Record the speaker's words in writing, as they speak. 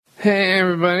Hey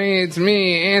everybody, it's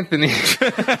me, Anthony.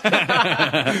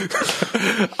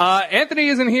 Anthony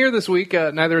isn't here this week.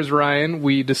 Neither is Ryan.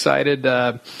 We decided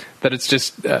that it's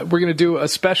just we're going to do a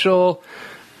special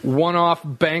one-off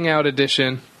bang-out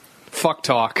edition fuck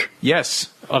talk.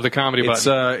 Yes, of the comedy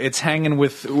button. It's hanging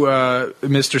with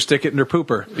Mr. Stick It and her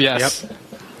pooper. Yes. Yep.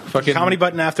 Fucking Comedy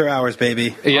button after hours,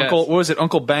 baby. Yes. Uncle, what was it?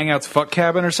 Uncle Bangout's fuck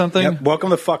cabin or something? Yep.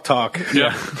 Welcome to Fuck Talk.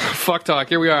 Yeah. Fuck talk.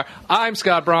 Here we are. I'm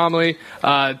Scott Bromley.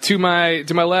 To my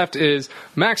left is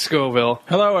Max Scoville.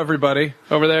 Hello, everybody.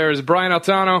 Over there is Brian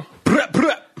Altano.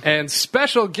 And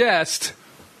special guest,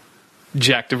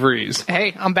 Jack DeVries.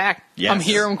 Hey, I'm back. Yes. I'm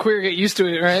here. I'm queer. Get used to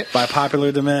it, right? By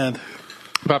popular demand.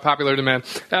 By popular demand.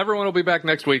 Everyone will be back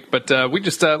next week, but we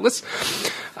just I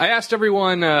asked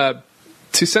everyone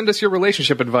to send us your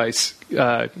relationship advice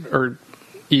or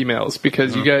emails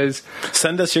because you guys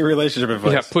send us your relationship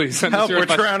advice. Yeah, please send us your we're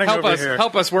advice. drowning Help over us, here.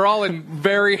 help us. We're all in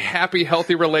very happy,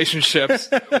 healthy relationships.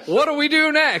 What do we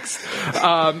do next?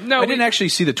 I didn't actually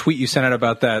see the tweet you sent out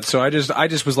about that, so I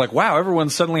just was like, wow,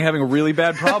 everyone's suddenly having really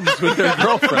bad problems with their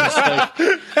girlfriends, like,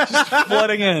 just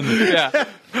flooding in. Yeah.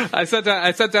 I sent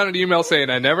down an email saying,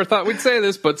 I never thought we'd say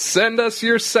this, but send us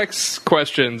your sex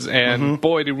questions. And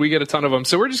boy, did we get a ton of them.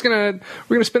 So we're going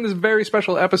to spend this very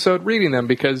special episode reading them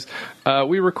because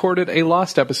we recorded a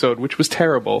Lost episode, which was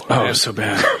terrible. Oh, it was so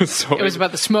bad. It was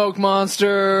about the smoke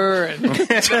monster and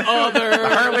others.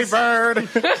 Early bird.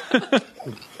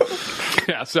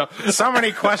 Yeah, so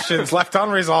many questions left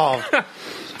unresolved.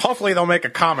 Hopefully they'll make a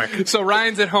comic. So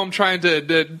Ryan's at home trying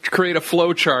to create a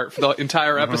flow chart for the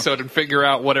entire episode and figure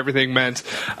out what everything meant.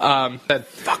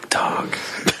 Fuck dog.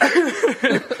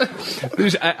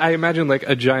 I imagine like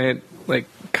a giant like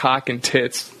cock and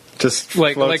tits. Just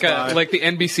like by. the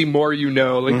NBC More You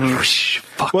Know, like whoosh,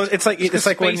 fuck. Well, it's like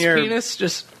when Space you're penis,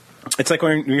 just it's like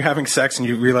when you're having sex and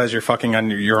you realize you're fucking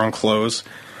on your own clothes.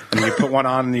 And you put one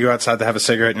on and you go outside to have a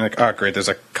cigarette and you're like, oh great, there's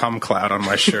a cum cloud on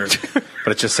my shirt.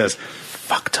 But it just says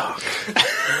fuck talk.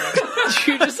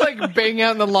 you just like bang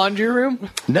out in the laundry room.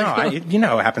 No, you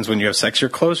know what happens when you have sex. Your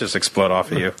clothes just explode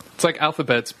off of you. It's like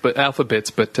alphabets, but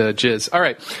jizz. All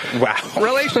right. Wow.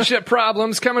 Relationship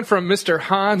problems coming from Mr.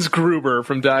 Hans Gruber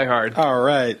from Die Hard. All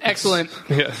right. Excellent.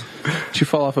 Yeah. Did you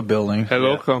fall off a building?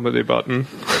 Hello, comedy button.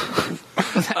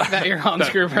 that your Hans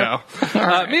Gruber? No.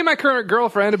 Me and my current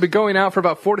girlfriend have been going out for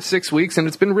about 4 to 6 weeks, and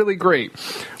it's been really great.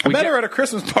 I met her at a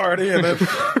Christmas party, and then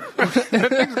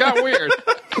things got weird.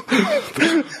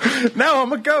 now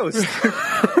I'm a ghost.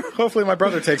 Hopefully my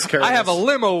brother takes care of I have a this.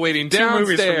 limo waiting 2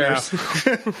 movies downstairs.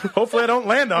 from now. Hopefully I don't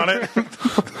land on it.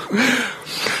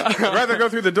 I'd rather go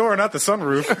through the door, not the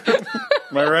sunroof.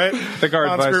 Am I right? The guard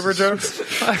Hans advice. Gruber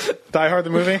jokes? Die Hard the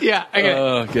movie? Yeah, I get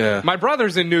it. Yeah. My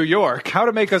brother's in New York. How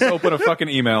to make us open a fucking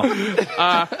email.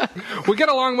 We get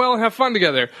along well and have fun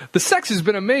together. The sex has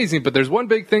been amazing, but there's one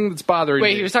big thing that's bothering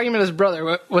Wait, me. he was talking about his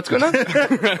brother. What's going on?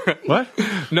 What?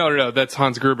 No, that's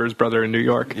Hans Gruber's brother in New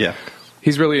York. Yeah.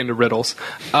 He's really into riddles.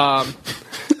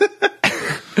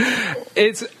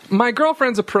 It's my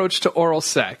girlfriend's approach to oral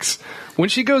sex. When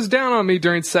she goes down on me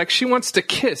during sex, she wants to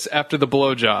kiss after the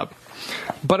blowjob.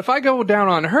 But if I go down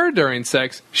on her during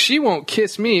sex, she won't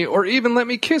kiss me or even let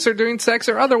me kiss her during sex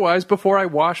or otherwise before I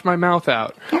wash my mouth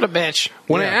out. What a bitch.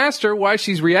 When I asked her why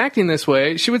she's reacting this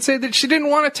way, she would say that she didn't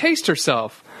want to taste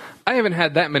herself. I haven't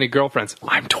had that many girlfriends.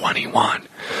 I'm 21.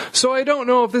 So I don't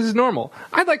know if this is normal.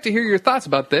 I'd like to hear your thoughts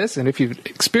about this and if you've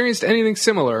experienced anything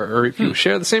similar or if you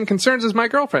share the same concerns as my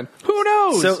girlfriend. Who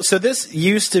knows? So this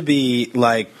used to be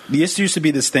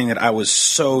this thing that I was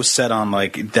so set on,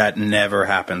 like, that never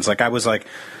happens. Like, I was like,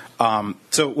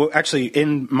 actually,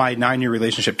 in my 9-year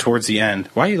relationship towards the end,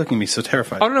 why are you looking at me so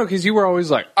terrified? I don't know, because you were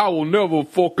always like, I will never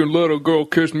fucking let a girl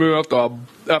kiss me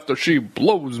after she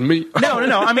blows me. No.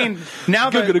 I mean,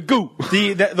 now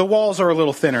the walls are a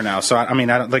little thinner now. So I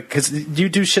don't like, because you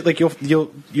do shit like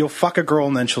you'll fuck a girl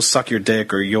and then she'll suck your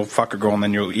dick, or you'll fuck a girl and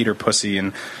then you'll eat her pussy,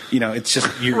 and it's just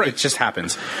it just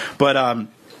happens. But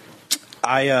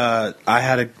I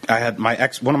had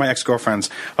one of my ex-girlfriends,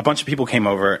 a bunch of people came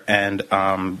over, and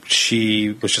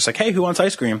she was just like, hey, who wants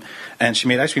ice cream? And she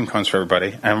made ice cream cones for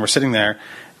everybody, and we're sitting there,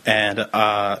 and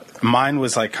mine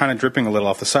was like kind of dripping a little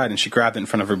off the side, and she grabbed it in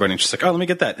front of everybody, and she's like, oh, let me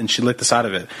get that, and she licked the side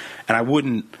of it, and I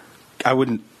wouldn't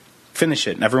finish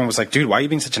it, and everyone was like, dude, why are you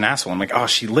being such an asshole? I'm like, oh,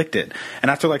 she licked it. And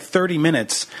after like 30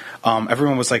 minutes,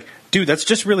 everyone was like, dude, that's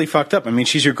just really fucked up. I mean,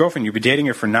 she's your girlfriend. You've been dating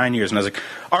her for 9 years. And I was like,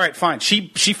 all right, fine.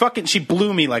 She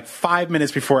blew me like 5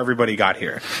 minutes before everybody got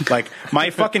here. Like, my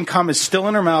fucking cum is still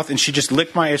in her mouth, and she just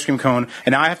licked my ice cream cone,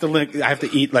 and now I have to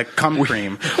eat like cum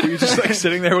cream. Were you just like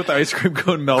sitting there with the ice cream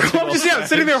cone melting? I'm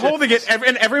sitting there holding it,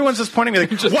 and everyone's just pointing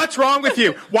at me like, what's wrong with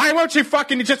you? Why won't you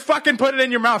just fucking put it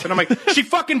in your mouth? And I'm like, she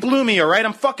fucking blew me, all right?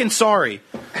 I'm fucking sorry.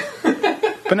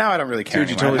 But now I don't really care.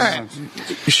 Dude,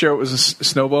 you sure it was a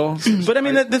snowball? But I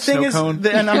mean, the thing is, and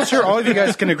I'm sure all of you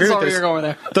guys can agree with this. Going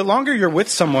there. The longer you're with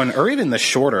someone, or even the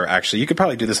shorter, actually, you could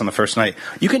probably do this on the first night.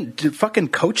 You can fucking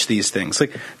coach these things.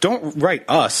 Like, don't write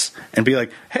us and be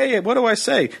like, hey, what do I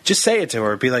say? Just say it to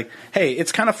her. Be like, hey,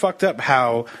 it's kind of fucked up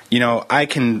how, I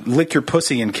can lick your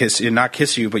pussy and kiss you, not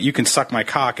kiss you, but you can suck my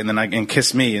cock and then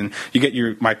kiss me, and you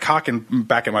get my cock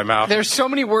back in my mouth. There's so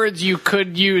many words you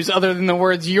could use other than the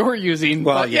words you're using.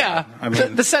 Well, but yeah. I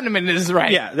mean, the sentiment is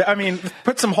right. Yeah, I mean,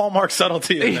 put some Hallmark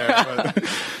subtlety in there. But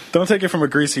don't take it from a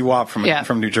greasy wop from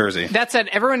New Jersey. That said,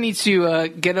 everyone needs to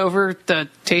get over the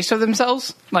taste of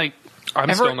themselves. Like,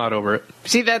 I'm still not over it.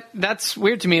 See, that's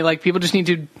weird to me. Like, people just need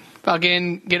to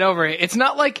fucking get over it. It's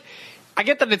not like, I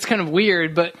get that it's kind of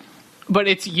weird, but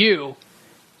it's you.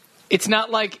 It's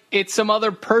not like it's some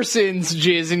other person's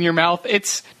jizz in your mouth.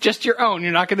 It's just your own.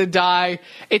 You're not going to die.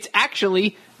 It's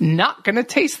actually not going to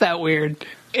taste that weird.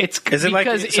 It's because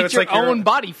it's your own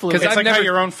body fluid. Because it's how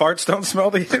your own farts don't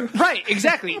smell to you. Right,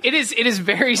 exactly. It is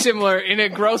very similar in a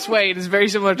gross way. It is very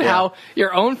similar to how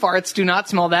your own farts do not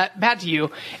smell that bad to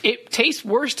you. It tastes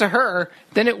worse to her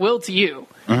than it will to you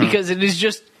because it is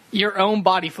just your own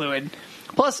body fluid.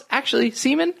 Plus, actually,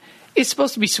 semen is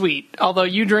supposed to be sweet. Although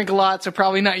you drink a lot, so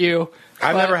probably not you.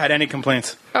 I've never had any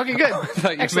complaints. Okay, good. I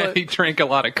thought you meant he drank a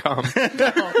lot of cum.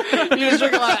 No, you just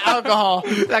drink a lot of alcohol.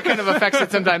 That kind of affects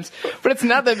it sometimes. But it's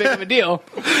not that big of a deal.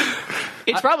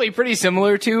 It's probably pretty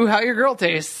similar to how your girl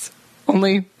tastes,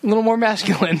 only a little more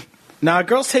masculine. Nah,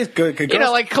 girls taste good. Girls,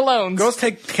 like colognes. Girls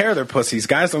take care of their pussies.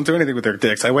 Guys don't do anything with their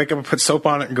dicks. I wake up and put soap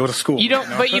on it and go to school. You don't.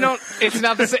 But you don't. It's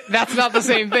not the same. That's not the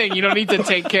same thing. You don't need to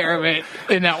take care of it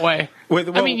in that way.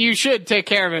 I mean, you should take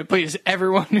care of it, please.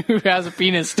 Everyone who has a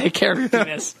penis, take care of your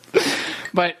penis.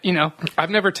 But I've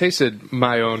never tasted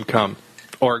my own cum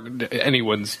or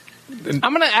anyone's. I'm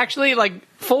gonna actually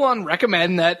full on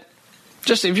recommend that.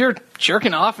 Just if you're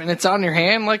jerking off and it's on your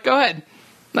hand, go ahead,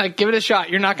 give it a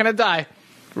shot. You're not gonna die.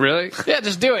 Really? Yeah,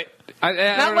 just do it.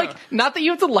 Not that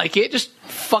you have to like it, just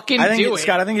fucking do it.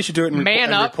 Scott, I think you should do it and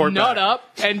man up, report nut back.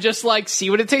 up, and just see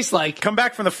what it tastes like. Come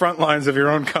back from the front lines of your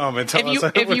own cum and tell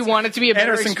us. If you want it to be a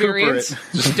better experience,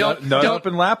 don't nut up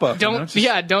and lap up.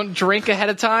 Don't drink ahead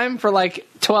of time for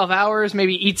 12 hours.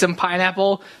 Maybe eat some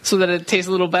pineapple so that it tastes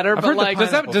a little better.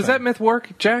 Does that myth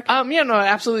work, Jack? No, it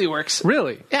absolutely works.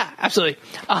 Really? Yeah, absolutely.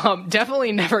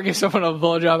 Definitely never give someone a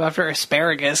blowjob after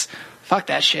asparagus. Fuck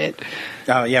that shit.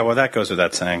 Oh, yeah, well, that goes with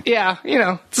that saying. Yeah,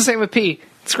 it's the same with pee.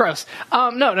 It's gross.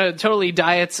 No, totally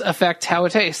diets affect how it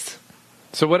tastes.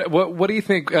 So what do you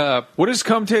think? What does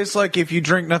cum taste like if you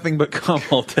drink nothing but cum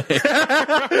all day?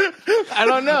 I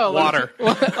don't know. Water.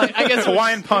 I guess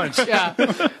Hawaiian punch.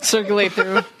 Yeah, circulate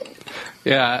through.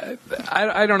 Yeah,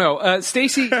 I don't know.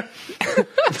 Stacy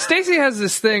has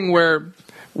this thing where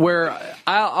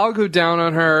I'll go down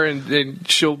on her and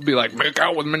she'll be like, make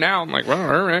out with me now. I'm like, well,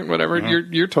 all right, whatever.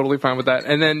 You're totally fine with that.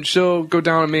 And then she'll go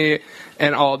down on me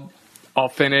and I'll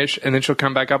finish, and then she'll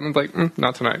come back up and be like,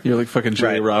 not tonight. You're like fucking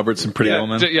Julia Roberts in Pretty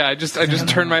Woman. Yeah, I just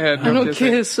turn my head. No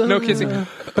kissing. No kissing.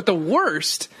 But the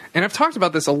worst, and I've talked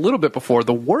about this a little bit before,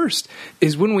 the worst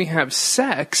is when we have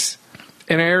sex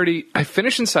and I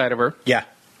finish inside of her. Yeah.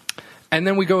 And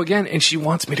then we go again and she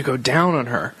wants me to go down on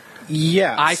her.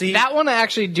 Yeah. That one I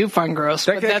actually do find gross.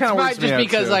 But that's probably just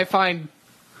because I find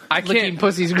licking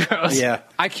pussy's gross. Yeah.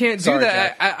 I can't do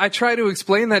that. I try to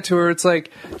explain that to her. It's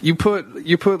like you put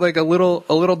a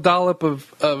little dollop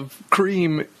of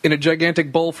cream in a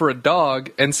gigantic bowl for a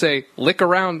dog and say lick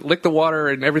the water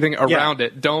and everything around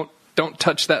it. Don't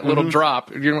touch that little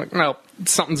drop. You're like, no,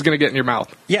 something's gonna get in your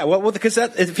mouth. Yeah, well, because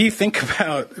if you think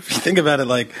about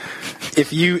it,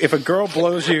 if a girl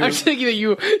blows you, I'm thinking that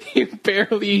you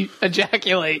barely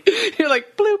ejaculate. You're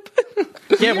like bloop.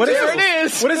 Yeah, there it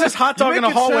is. What is this hot dog in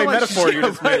a hallway metaphor you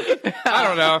just made? I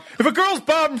don't know. If a girl's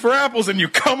bobbing for apples and you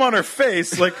come on her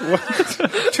face, what?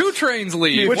 2 trains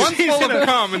leave. One's full of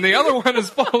cum and the other one is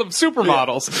full of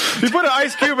supermodels. You put an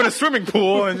ice cube in a swimming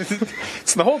pool and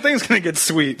the whole thing's gonna get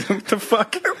sweet. What the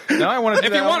fuck? Now I want to.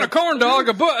 If you want a corn dog,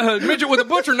 a midget with a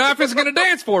butcher knife is going to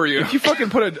dance for you. If you fucking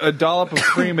put a dollop of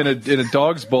cream in a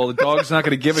dog's bowl, the dog's not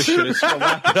going to give a shit. It's going to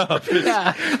lap it up.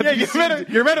 Yeah,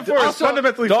 your metaphor is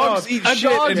fundamentally dogs false. eat A shit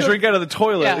dogs and are- drink out of the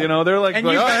toilet. Yeah. You know, they're like, And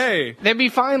oh, you- hey. They'd be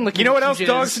fine looking. You know what at else jizz.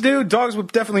 dogs do? Dogs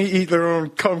would definitely eat their own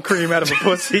cum cream out of a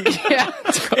pussy Yeah.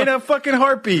 in a fucking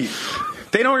heartbeat.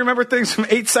 They don't remember things from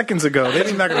 8 seconds ago.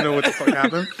 They're not going to know what the fuck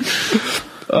happened.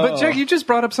 But Jack, you just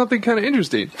brought up something kind of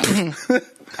interesting.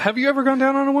 Have you ever gone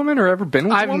down on a woman or ever been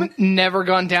with a woman? I've never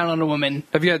gone down on a woman.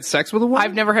 Have you had sex with a woman?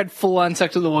 I've never had full-on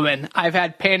sex with a woman. I've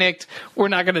had panicked, we're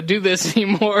not going to do this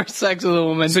anymore, sex with a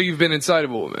woman. So you've been inside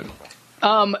of a woman?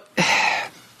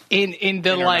 In the In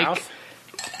her like... mouth?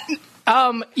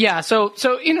 Yeah, so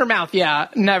in her mouth, yeah,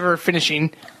 never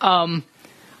finishing.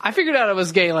 I figured out I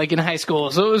was gay, like, in high school,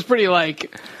 so it was pretty,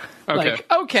 like...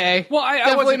 Okay. Well, I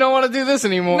definitely wasn't- don't want to do this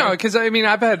anymore. No, because I mean,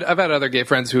 I've had other gay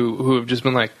friends who have just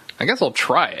been like, I guess I'll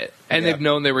try it, and Yeah. they've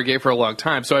known they were gay for a long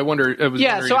time. So I wonder. I was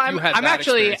Yeah, wondering so if you had I'm that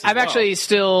actually experience as well.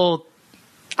 still.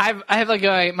 I have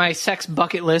like my sex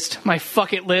bucket list, my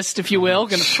fuck it list, if you will.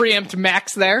 Going to preempt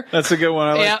Max there. That's a good one.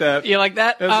 I like Yeah, that. You like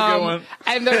that? That's a good one.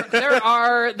 And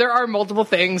there are multiple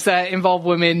things that involve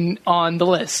women on the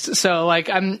list. So like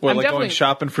I'm What, like definitely going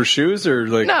shopping for shoes or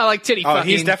like? no like titty Oh, fucking.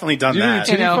 he's definitely done You do that.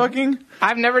 titty You know. fucking?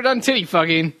 I've never done titty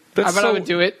fucking, but I would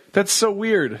do it. That's so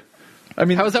weird. I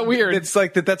mean, How is that weird? It's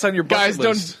like that's on your bucket Guys,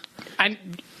 list.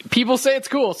 people say it's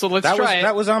cool, so let's try it.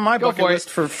 That was on my Go bucket for it. list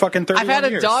for fucking 31 I've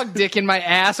had years. a dog dick in my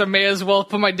ass. I may as well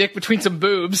put my dick between some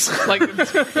boobs. Like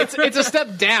it's a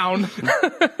step down.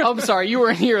 I'm sorry, you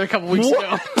weren't here a couple weeks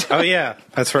ago. Oh yeah,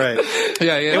 that's right.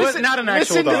 Yeah. It was not an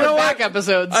actual Listen to the dog. back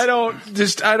episodes. I don't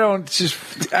just.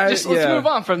 Let's move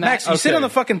on from that. Max, you sit Okay. on the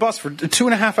fucking bus for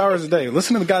 2.5 hours a day.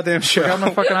 Listen to the goddamn show. I got my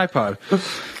fucking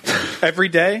iPod. Every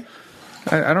day.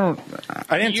 I don't.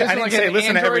 I didn't. You I using, didn't like, say an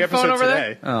listen to every Android phone episode over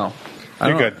there? today. Oh,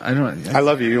 You're good. I don't. I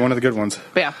love you. You're one of the good ones.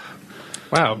 But yeah.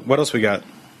 Wow. What else we got?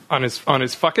 On his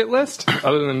fuck it list,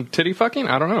 other than titty fucking,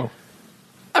 I don't know.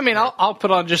 I mean, I'll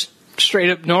put on just straight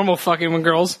up normal fucking with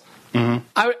girls. Mm-hmm.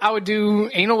 I would do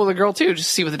anal with a girl too, just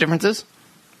to see what the difference is.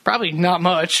 Probably not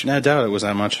much. I doubt it was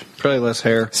that much. Probably less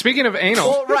hair. Speaking of anal,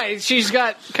 Well, right. She's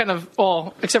got kind of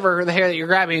except for the hair that you're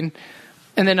grabbing,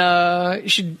 and then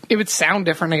it would sound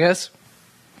different, I guess.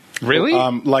 really?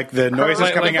 Like the noises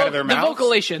Like- coming like out of their The mouth.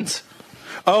 vocalations.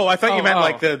 Oh, I thought you meant oh.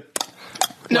 like the.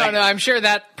 No, Like- I'm sure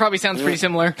that probably sounds pretty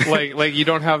similar. like you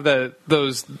don't have the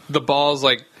balls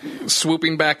like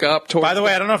swooping back up towards. By the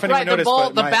way, I don't know if anyone Right, the noticed,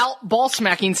 ball, but the ball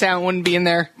smacking sound wouldn't be in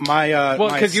there. my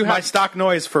 'cause you my have- stock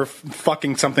noise for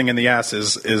fucking something in the ass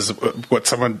is what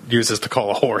someone uses to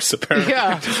call a horse. Apparently.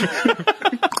 Yeah.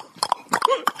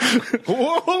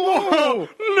 Whoa!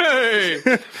 Nay!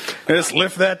 Just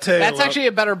lift that tail. That's up. actually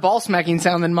a better ball smacking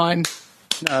sound than mine.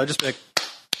 No, just be like.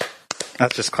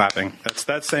 That's just clapping.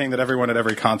 That's saying that everyone at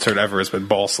every concert ever has been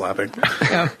ball slapping.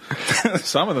 Yeah.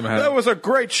 Some of them have. That was a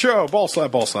great show. Ball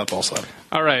slap, ball slap, ball slap.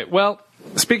 All right. Well,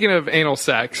 speaking of anal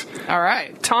sex, All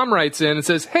right. Tom writes in and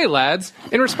says, "Hey lads,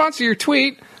 in response to your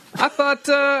tweet, I thought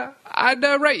I'd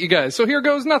write you guys. So here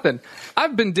goes nothing.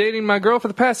 I've been dating my girl for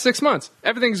the past 6 months.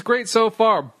 Everything's great so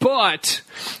far, but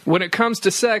when it comes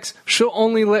to sex, she'll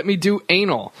only let me do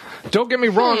anal. Don't get me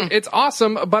wrong, it's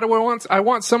awesome, but I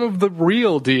want some of the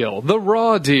real deal, the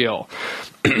raw deal.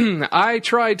 I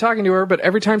tried talking to her, but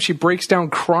every time she breaks down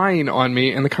crying on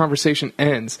me and the conversation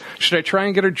ends. Should I try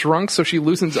and get her drunk so she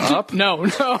loosens up? No,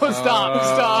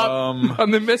 stop.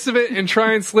 On the midst of it and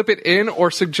try and slip it in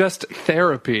or suggest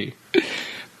therapy?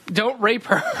 Don't rape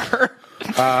her.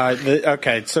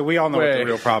 Okay, so we all know what Wait. the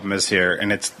real problem is here,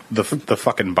 and it's the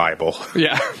fucking Bible.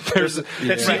 Yeah. That's the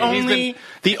Right.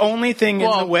 only thing in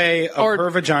the way of her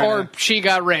vagina. Or she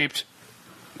got raped.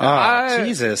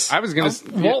 Jesus! I was going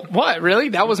to... Well, what? Really?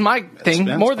 That was my thing.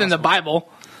 that's More than the possible.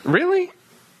 Bible. Really?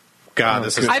 God,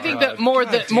 this is. I think that more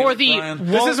the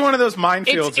this is one of those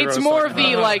minefields. it's more of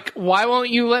the like, why won't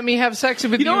you let me have sex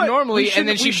with you, know what? normally? We And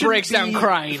then shouldn't- she we breaks shouldn't down be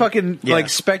crying. Fucking Yeah. like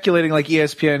speculating like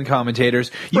ESPN commentators.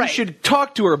 You Right. should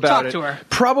talk to her about Talk it. to her.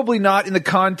 Probably not in the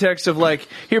context of like,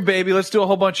 here, baby, let's do a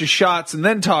whole bunch of shots and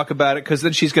then talk about it because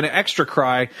then she's going to extra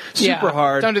cry super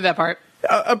hard. Don't do that part.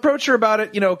 Approach her about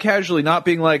it, casually, not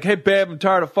being like, "Hey, babe, I'm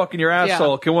tired of fucking your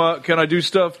asshole. Can I do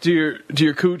stuff to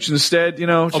your cooch instead?"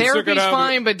 Therapy's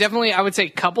fine, but definitely I would say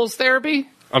couples therapy.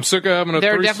 I'm sick of having a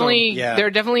There are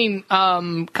threesome. definitely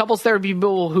couples therapy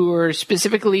people who are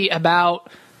specifically about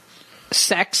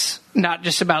sex, not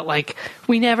just about like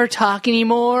we never talk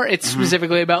anymore. It's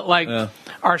specifically about like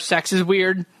our sex is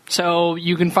weird. So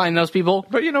you can find those people.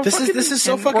 But This is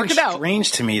so and fucking work it out.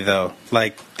 strange to me, though.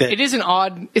 Like that. It's an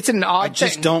odd I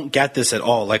just thing. don't get this at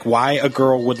all. Like, why a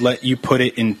girl would let you put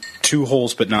it in 2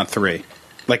 holes but not 3?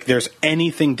 Like, there's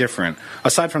anything different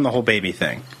aside from the whole baby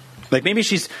thing. Like, maybe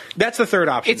that's the third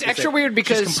option. It's is extra that weird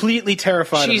because she's completely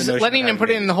terrified. She's of the notion letting of him put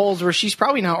it in having the holes where she's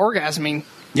probably not orgasming.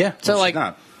 Yeah. So, well, like, she's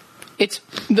not. it's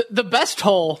the best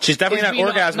hole. She's definitely is not being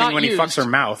orgasming when he used. fucks her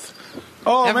mouth.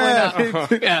 Oh, Definitely man.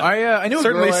 not. Yeah. I knew a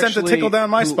Certainly girl sent a actually tickle down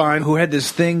my spine. who had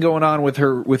this thing going on with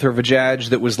her vajaj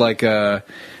that was like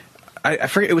I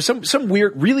forget, it was some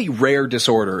weird, really rare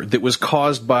disorder that was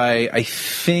caused by, I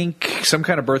think, some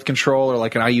kind of birth control or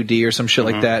like an IUD or some shit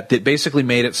like that basically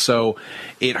made it so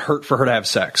it hurt for her to have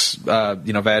sex,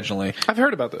 vaginally. I've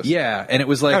heard about this. Yeah, and it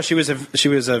was like... Oh, she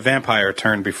was a vampire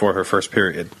turned before her first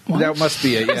period. That must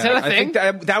be it, yeah. Is that a I think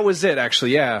thing? that was it,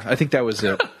 actually, yeah. I think that was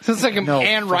it. So it's like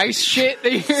Anne Rice shit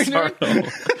that you're doing.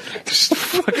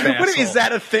 What do you mean, is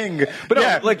that a thing? But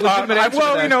no, like, legitimate answer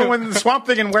to that. when Swamp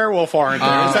Thing and Werewolf aren't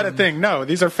there, is that a thing? No,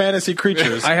 these are fantasy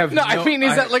creatures. I have I mean,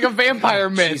 is that like a vampire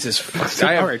myth? Jesus fuck.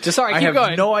 I have, All right, just- Sorry, I keep have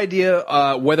going. no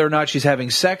idea whether or not she's having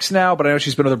sex now, but I know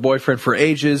she's been with her boyfriend for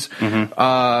ages.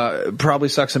 Probably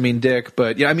sucks a mean dick,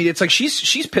 but yeah, I mean, it's like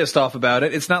she's pissed off about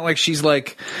it. It's not like she's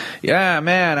like, yeah,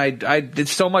 man, I did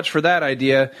so much for that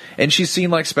idea, and she's seen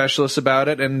like specialists about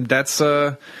it, and that's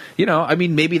I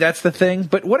mean, maybe that's the thing,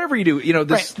 but whatever you do,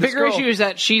 this Bigger girl, issue is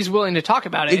that she's willing to talk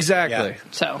about it. exactly.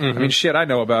 Yeah. So I mean, shit, I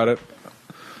know about it.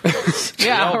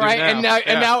 yeah, all do right. now.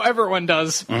 And now everyone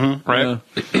does. Right?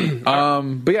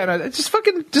 But yeah, no,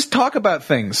 just talk about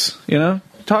things,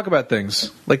 Talk about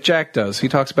things like Jack does. He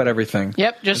talks about everything.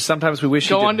 Yep, And just sometimes we wish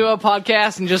go he onto didn't. a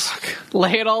podcast and just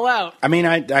lay it all out. I mean,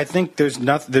 I think there's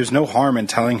no harm in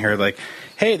telling her, like,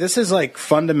 hey, this is like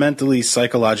fundamentally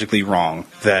psychologically wrong.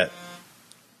 That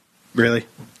really,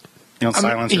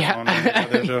 silence your yeah. phone. On the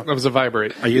other show? That was a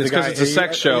vibrate. Are you It's the guy? because it's a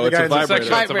sex show. It's a vibrator.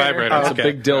 It's a vibrator. Oh, It's okay. a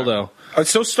big dildo.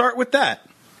 So start with that.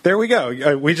 There we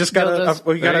go. We just got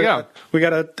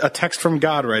a text from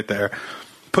God right there.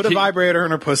 Put a vibrator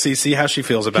in her pussy. See how she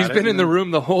feels about He's it. been in the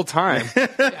room the whole time.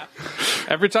 Yeah.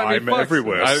 Every time he I'm fucks.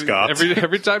 everywhere, Scott.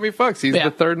 Every time he fucks, he's Yeah.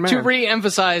 the third man. To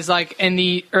re-emphasize, like in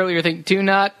the earlier thing, do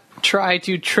not try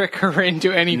to trick her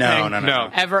into anything. No.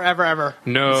 Ever, ever, ever.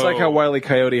 No. It's like how Wile E.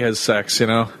 Coyote has sex,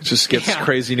 Just gets Yeah.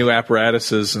 crazy new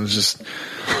apparatuses and just...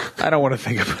 I don't want to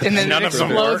think about it. And then None it of them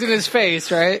explodes work. in his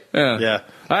face, right? Yeah.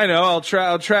 I know. I'll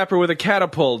trap her with a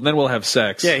catapult, and then we'll have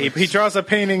sex. Yeah, he draws a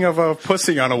painting of a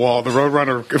pussy on a wall. The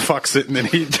Roadrunner fucks it, and then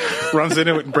he runs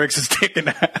into it and breaks his dick in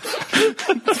half.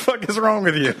 What the fuck is wrong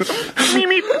with you?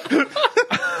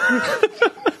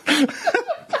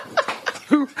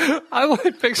 I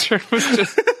like picture was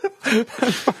just a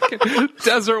fucking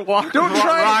desert walk. Don't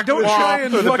try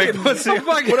and with a big fucking... pussy.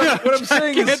 What I'm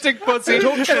saying is... Gigantic pussy.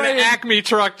 Don't try an Acme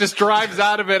truck just drives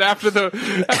out of it after the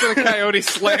coyote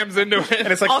slams into it. And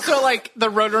it's like, Also, like the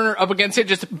Roadrunner up against it,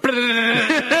 just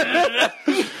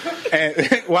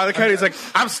and while the coyote's like,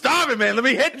 I'm starving, man. Let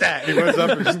me hit that. He runs up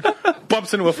and just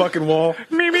bumps into a fucking wall.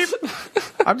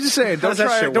 I'm just saying, does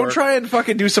that shit don't work? try and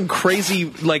fucking do some crazy,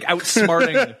 like,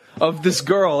 outsmarting of this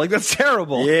girl. Like, that's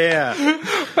terrible. Yeah.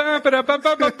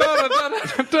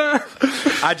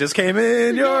 I just came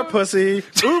in your pussy.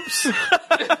 Oops.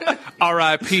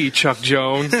 R.I.P. Chuck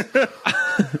Jones.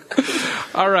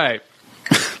 All right.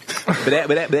 But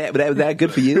that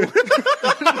good for you?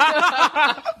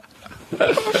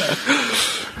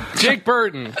 Jake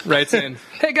Burton writes in,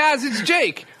 "Hey guys, it's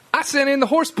Jake. I sent in the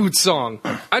horse boots song.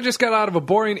 I just got out of a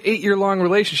boring 8-year-long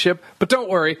relationship, but don't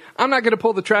worry, I'm not going to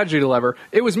pull the tragedy lever.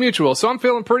 It was mutual, so I'm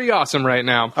feeling pretty awesome right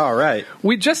now. All right.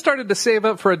 We just started to save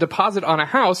up for a deposit on a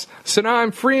house, so now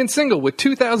I'm free and single with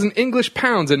 2,000 English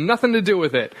pounds and nothing to do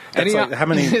with it. That's like, how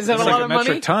many? is that a It's lot like a of metric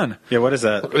money? ton. Yeah, what is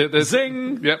that?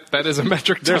 Zing! Yep, that is a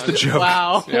metric ton. There's the joke.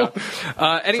 Wow.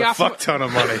 Yeah. Any A awesome, fuck ton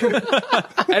of money.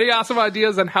 any awesome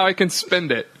ideas on how I can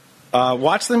spend it?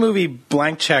 Watch the movie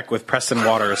Blank Check with Preston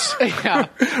Waters. Yeah.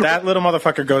 That little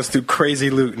motherfucker goes through crazy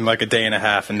loot in like a day and a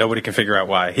half, and nobody can figure out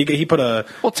why. He put a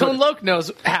Well, Tone Loc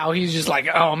knows how. He's just like,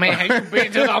 oh man, have you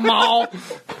been to the mall?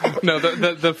 No,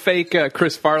 the fake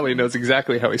Chris Farley knows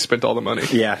exactly how he spent all the money.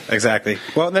 yeah, exactly.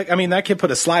 Well, I mean that kid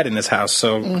put a slide in his house,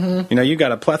 so you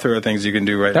got a plethora of things you can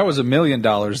do right. That was $1 million,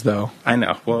 though. I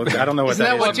know. Well, I don't know what Isn't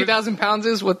that is. what 2,000 pounds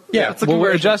is? What? Yeah. what's the Well, we're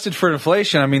conversion? adjusted for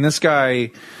inflation. I mean, this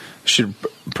guy should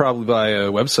probably buy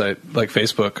a website like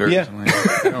Facebook or something.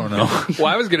 I don't know. Well,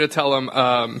 I was going to tell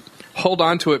him, hold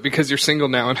on to it because you're single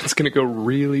now and it's going to go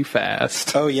really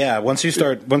fast. Oh yeah, once you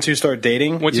start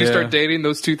dating, Once you Yeah. start dating,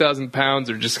 those 2,000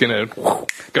 pounds are just going to go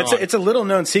it's a little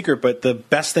known secret, but the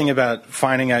best thing about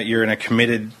finding out you're in a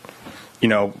committed,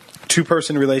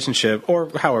 2-person relationship, or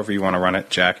however you want to run it,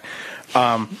 Jack,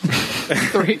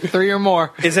 three or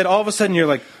more. is that all of a sudden you're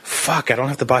like, fuck, I don't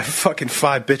have to buy fucking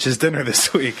 5 bitches dinner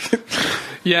this week.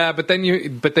 Yeah, but then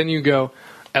you go,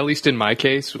 at least in my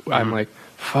case, I'm like,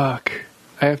 fuck,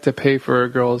 I have to pay for a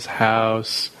girl's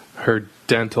house, her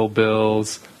dental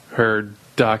bills, her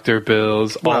doctor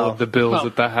bills, all of the bills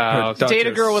at the house. Date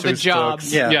a girl with a job.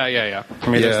 Books. Yeah. I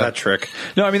mean, there's that trick.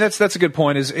 No, I mean that's a good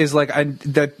point. Is like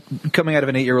that coming out of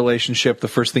an 8-year relationship, the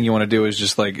first thing you want to do is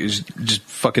just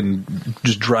fucking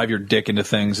drive your dick into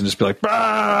things and just be like,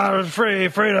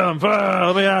 freedom,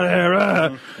 let me out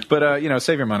of here. But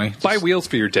save your money. Buy wheels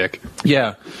for your dick.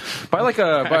 Yeah, buy like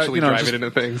Actually drive it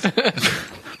into things.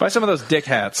 Buy some of those dick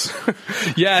hats.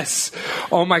 Yes.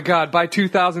 Oh my God. Buy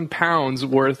 2,000 pounds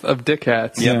worth of dick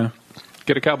hats. Yeah.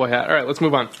 Get a cowboy hat. All right, let's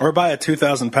move on. Or buy a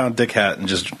 2,000-pound dick hat and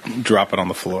just drop it on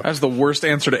the floor. That's the worst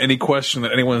answer to any question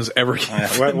that anyone's ever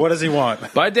given. What does he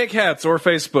want? Buy dick hats or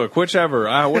Facebook, whichever.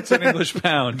 What's an English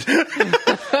pound?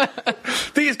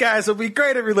 These guys will be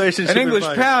great at relationship An English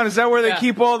advice. pound? Is that where they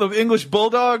keep all the English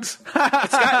bulldogs?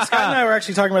 Scott and I were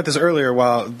actually talking about this earlier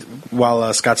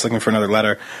while Scott's looking for another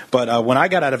letter. But when I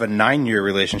got out of a 9-year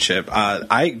relationship,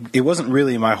 it wasn't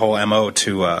really my whole MO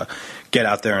to get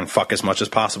out there and fuck as much as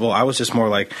possible. I was just more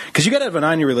like, because you get out of a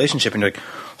 9-year relationship and you're like,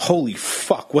 holy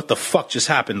fuck, what the fuck just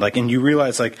happened? Like, and you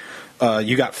realize like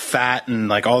you got fat and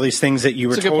like all these things that you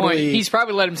were That's a good totally. point. He's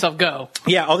probably let himself go.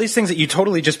 Yeah, all these things that you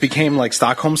totally just became like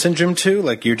Stockholm syndrome to.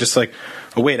 Like you're just like,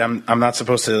 oh wait, I'm not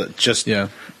supposed to just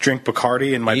drink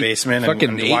Bacardi in my basement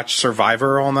and watch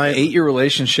Survivor all night. 8-year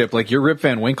relationship, like you're Rip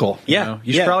Van Winkle. Yeah,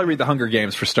 you should probably read the Hunger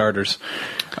Games for starters.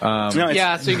 No, so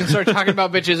you can start talking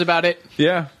about bitches about it.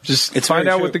 Yeah, just It's find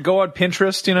very out true. what to go on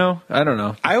Pinterest. I don't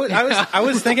know. I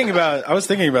was thinking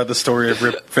about the story of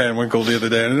Rip Van Winkle the other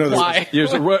day. I know this Why?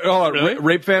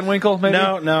 Rape Van Winkle? Maybe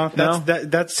No,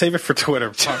 that's save it for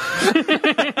Twitter.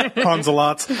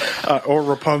 Ponzalots or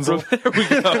Rapunzel. There we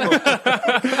go.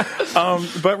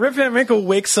 But Rip Van Winkle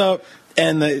wakes up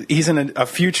and he's in a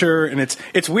future, and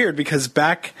it's weird because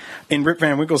back in Rip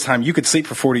Van Winkle's time, you could sleep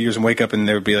for 40 years and wake up and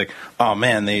there would be like, oh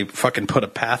man, they fucking put a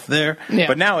path there. Yeah.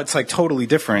 But now it's like totally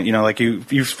different. Like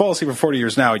you fall asleep for 40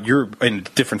 years now, you're in a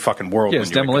different fucking world. Yeah, when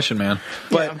it's you wake up. Demolition Man.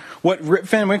 But what Rip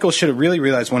Van Winkle should have really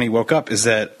realized when he woke up is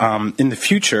that in the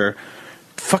future,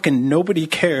 fucking nobody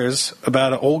cares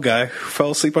about an old guy who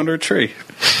fell asleep under a tree.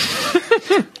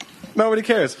 Nobody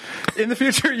cares. In the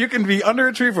future, you can be under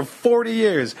a tree for 40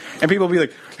 years, and people will be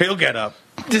like, he'll get up.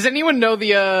 Does anyone know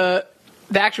the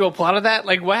actual plot of that?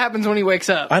 Like, what happens when he wakes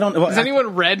up? I don't know. Has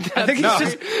anyone read that? I think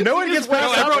no one gets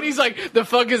past that. Everybody's like, the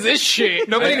fuck is this shit?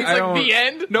 It's like the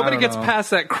end. Nobody gets past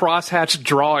that crosshatched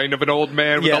drawing of an old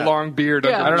man with a long beard.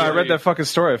 Yeah. I don't know. I read that fucking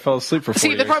story. I fell asleep for 4 See,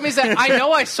 years. the problem is that I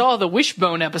know I saw the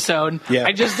Wishbone episode. Yeah.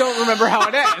 I just don't remember how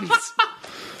it ends.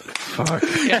 Fuck.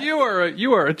 Yeah. You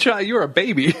are a child. You are a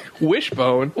baby.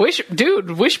 Wishbone.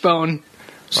 Wishbone.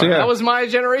 So, That was my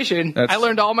generation. I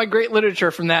learned all my great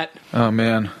literature from that. Oh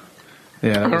man.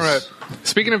 Yeah. All right.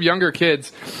 Speaking of younger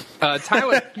kids,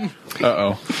 Tyler.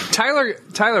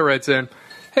 Tyler writes in,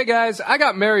 "Hey guys, I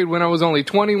got married when I was only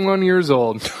 21 years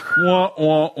old. Wah,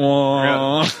 wah,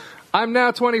 wah. I'm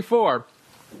now 24.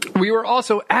 We were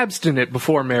also abstinent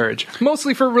before marriage,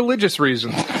 mostly for religious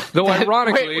reasons. Though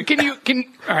ironically, Wait,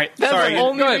 all right, that's Sorry, the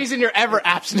only go ahead. reason you're ever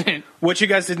abstinent. What you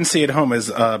guys didn't see at home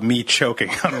is me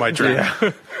choking on my drink.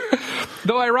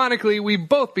 though ironically, we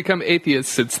both become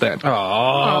atheists since then.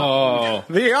 Oh.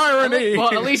 The irony.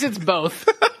 Well, at least it's both.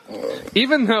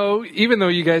 Even though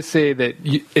you guys say that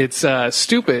it's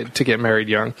stupid to get married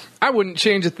young, I wouldn't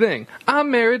change a thing. I'm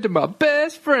married to my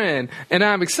best friend, and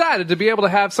I'm excited to be able to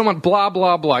have someone blah,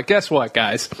 blah, blah. Guess what,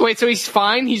 guys? Wait, so he's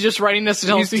fine? He's just writing this to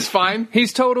tell us he's fine?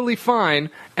 He's totally fine,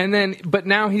 but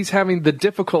now he's having the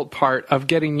difficult part of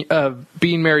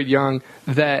being married young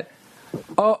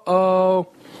Uh-oh.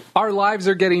 our lives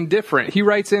are getting different. He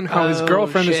writes in how his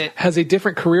girlfriend has a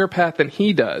different career path than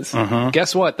he does.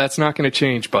 Guess what? That's not going to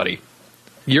change, buddy.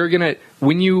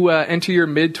 When you enter your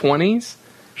mid-20s,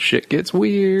 shit gets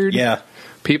weird. Yeah.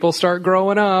 People start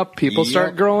growing up. People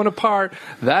start growing apart.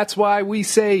 That's why we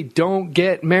say don't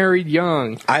get married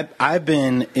young. I've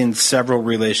been in several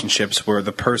relationships where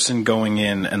the person going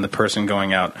in and the person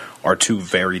going out are two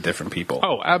very different people.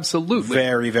 Oh, absolutely.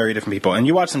 Very, very different people. And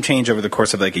you watch them change over the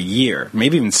course of like a year,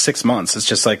 maybe even 6 months. It's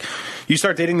just like you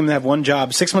start dating them, they have one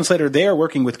job. 6 months later, they are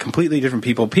working with completely different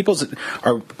people. People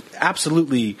are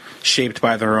absolutely shaped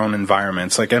by their own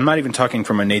environments. Like, I'm not even talking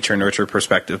from a nature-nurture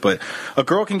perspective, but a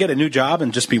girl can get a new job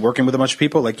and just be working with a bunch of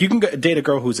people. Like, you can date a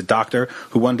girl who's a doctor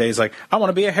who one day is like, I want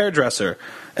to be a hairdresser.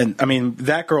 And, I mean,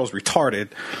 that girl's retarded.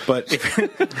 But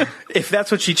if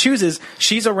that's what she chooses,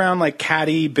 she's around, like,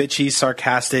 catty, bitchy,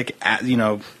 sarcastic,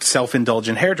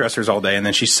 self-indulgent hairdressers all day, and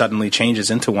then she suddenly changes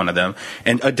into one of them,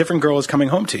 and a different girl is coming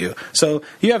home to you. So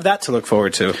you have that to look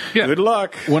forward to. Yeah. Good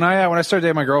luck. When I started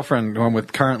dating my girlfriend, who I'm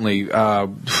with currently,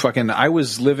 funny. I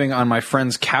was living on my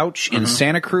friend's couch in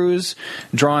Santa Cruz,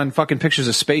 drawing fucking pictures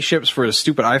of spaceships for a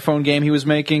stupid iPhone game he was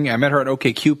making. I met her at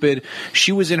OkCupid.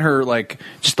 She was in her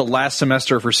just the last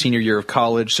semester of her senior year of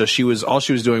college, so all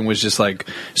she was doing was just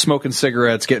smoking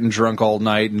cigarettes, getting drunk all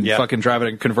night, and fucking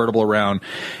driving a convertible around.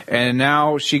 And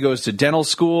now she goes to dental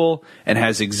school and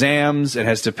has exams and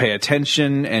has to pay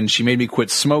attention. And she made me quit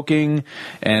smoking.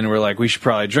 And we're like, we should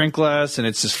probably drink less. And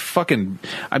it's just fucking.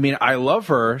 I mean, I love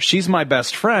her. She's my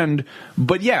best friend.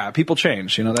 But yeah, people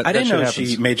change. You know that. I didn't know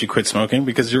happens. she made you quit smoking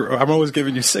because I'm always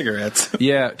giving you cigarettes.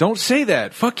 Yeah, don't say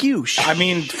that. Fuck you. I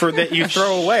mean, for that you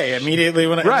throw away immediately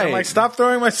when I'm like, stop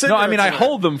throwing my cigarettes. No, I mean, I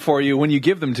hold them for you when you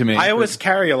give them to me. I always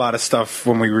carry a lot of stuff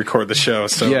when we record the show.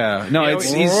 So yeah, no,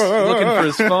 he's looking for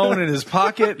his phone in his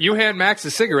pocket. You hand Max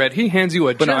a cigarette, he hands you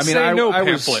a But no, I mean, I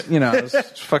pamphlet. was, I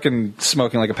was fucking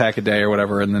smoking like a pack a day or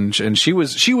whatever, and she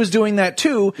was doing that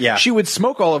too. Yeah, she would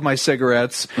smoke all of my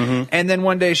cigarettes, and then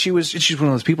one day she's one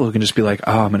of those people who can just be like,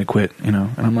 "Oh, I'm going to quit," and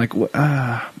I'm like,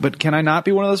 "But can I not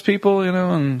be one of those people?"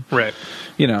 And right,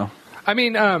 I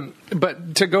mean,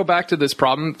 but to go back to this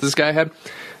problem this guy had,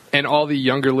 and all the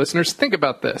younger listeners, think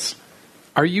about this: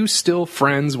 are you still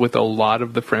friends with a lot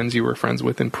of the friends you were friends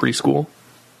with in preschool?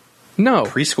 No,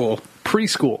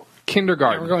 preschool.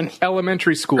 Kindergarten, yeah, we're going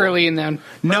elementary school, early in them.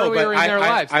 Earlier in their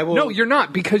lives. No, you're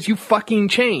not, because you fucking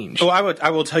changed. Well, I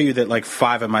will tell you that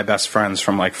 5 of my best friends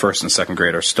from first and second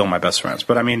grade are still my best friends.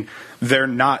 But I mean, they're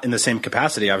not in the same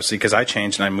capacity, obviously, because I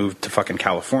changed and I moved to fucking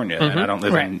California and I don't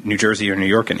live in New Jersey or New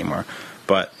York anymore.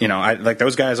 But I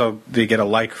those guys. They get a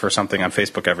like for something on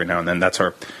Facebook every now and then.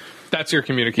 That's your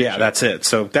communication. Yeah, that's it.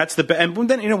 So that's and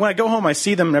then when I go home, I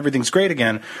see them and everything's great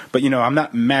again. But I'm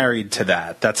not married to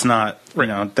that. That's not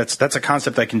that's a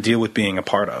concept I can deal with being a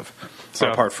part of, or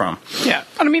apart from. Yeah,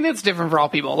 I mean it's different for all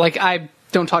people. I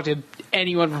don't talk to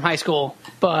anyone from high school,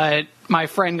 but my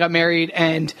friend got married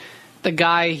and the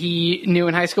guy he knew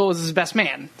in high school was his best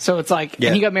man. So it's and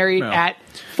he got married at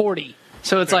 40.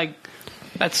 So it's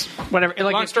that's whatever.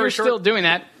 If you're still doing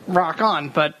that, rock on,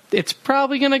 but it's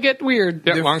probably going to get weird.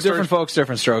 Yeah, different folks,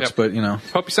 different strokes, but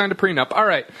Hope you signed a prenup. All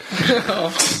right.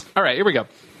 All right, here we go.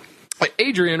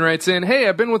 Adrian writes in, hey,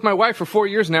 I've been with my wife for 4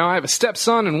 years now. I have a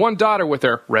stepson and 1 daughter with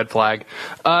her. Red flag.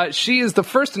 She is the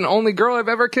first and only girl I've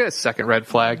ever kissed. Second red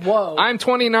flag. Whoa. I'm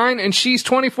 29 and she's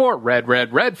 24.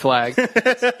 Red flag.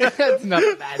 That's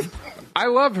not bad. I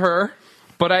love her,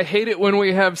 but I hate it when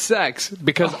we have sex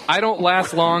because I don't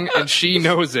last long and she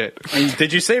knows it.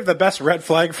 Did you save the best red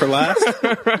flag for last?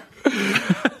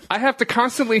 I have to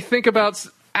constantly think about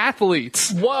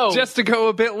athletes. Whoa. Just to go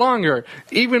a bit longer.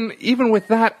 Even with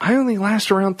that, I only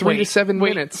last around 3 to 7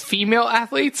 minutes. Female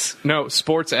athletes? No,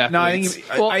 sports athletes.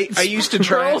 No, I used to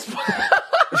try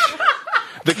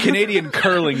the Canadian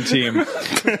curling team.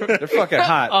 They're fucking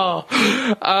hot.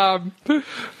 Oh.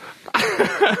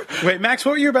 Wait, Max,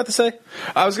 what were you about to say?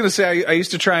 I was going to say I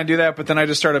used to try and do that, but then I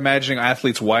just started imagining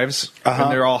athletes' wives,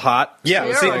 and they're all hot. Yeah,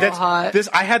 They are all hot.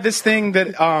 I had this thing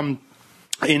that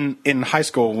in high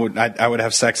school I would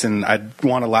have sex and I'd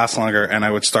want to last longer, and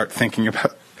I would start thinking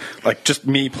about just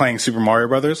me playing Super Mario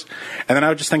Brothers, and then I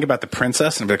would just think about the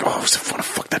princess and be like, oh, I want to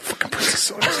fuck that fucking princess.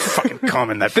 So I just fucking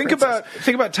come in that. Think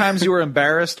about times you were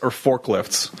embarrassed or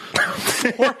forklifts.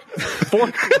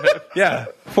 Yeah,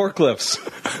 forklifts.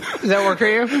 Does that work for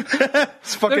you?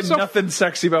 It's fucking nothing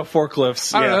sexy about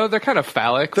forklifts. I don't know. They're kind of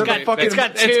phallic. They're It's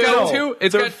got two.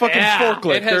 It's they're got fucking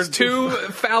forklift. It has two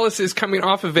phalluses coming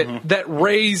off of it that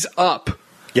raise up.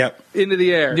 Yep. Into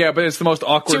the air. Yeah, but it's the most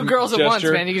awkward Two girls gesture. at once,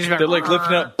 man. You can just They're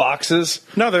lifting up boxes.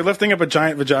 No, they're lifting up a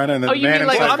giant vagina and then you mean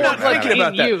inside I'm going not at thinking it.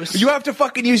 about that. Use. You have to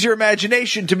fucking use your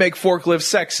imagination to make forklifts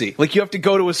sexy. You have to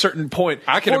go to a certain point.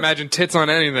 I can imagine tits on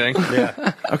anything.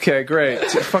 Yeah. Okay, great.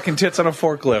 Fucking tits on a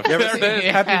forklift. You ever seen,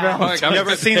 Yeah. Happy Valentine's? Like, You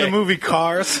ever seen the movie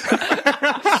Cars?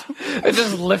 They're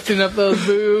just lifting up those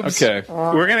boobs. Okay.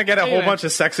 We're gonna get a whole Anyway. bunch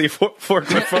of sexy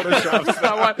forklift photoshops.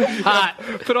 Hot.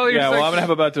 Put all your Yeah, well, I'm gonna have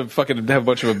a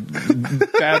bunch of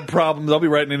bad problems. I'll be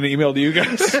writing an email to you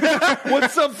guys.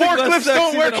 What's up? Forklifts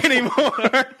don't work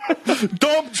anymore.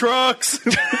 Dump trucks.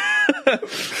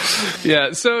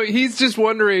 Yeah, so he's just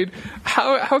wondering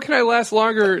how can I last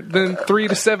longer than 3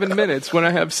 to 7 minutes when I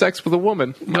have sex with a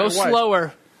woman? Go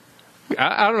slower.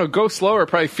 I don't know. Go slower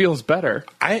probably feels better.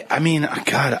 I mean,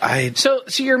 God, So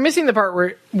you're missing the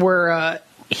part where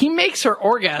he makes her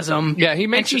orgasm. Yeah, he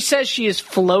makes and she her- says she is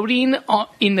floating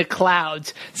in the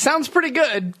clouds. Sounds pretty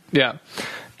good. Yeah.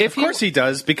 Of course he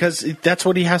does, because that's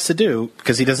what he has to do,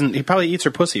 because he probably eats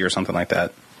her pussy or something like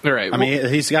that. All right. I mean,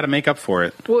 he's got to make up for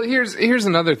it. Well, here's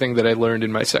another thing that I learned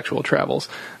in my sexual travels.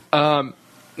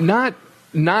 Not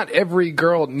not every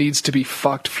girl needs to be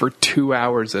fucked for 2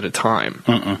 hours at a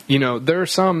time. You know, there are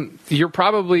some,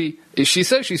 she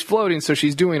says she's floating, so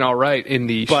she's doing all right in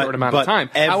the short amount of time.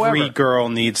 Every girl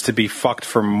needs to be fucked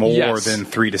for more Yes. than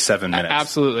 3 to 7 minutes.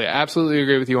 Absolutely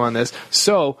agree with you on this.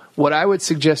 So what I would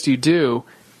suggest you do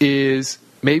is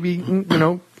maybe, you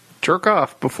know, jerk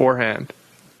off beforehand.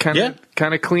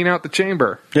 Kind of clean out the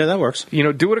chamber. Yeah, that works. You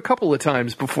know, do it a couple of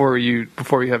times before you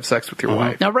have sex with your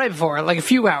wife. Now, right before, like a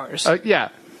few hours. Yeah,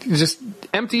 just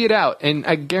empty it out, and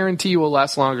I guarantee you will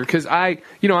last longer. Because I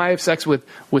have sex with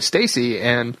Stacy,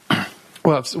 and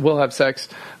we'll have sex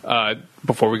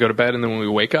before we go to bed, and then when we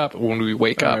wake up,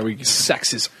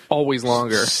 sex is always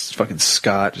longer. Fucking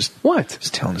Scott, just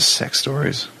telling us sex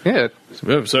stories. Yeah.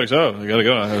 We have sex. Oh, I gotta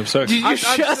go. I have sex. Did you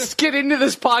just get into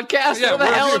this podcast? Yeah, Where the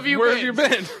hell have you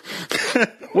been?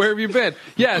 Where have you been?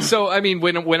 Yeah, so I mean,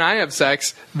 when I have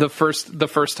sex, the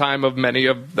first time of many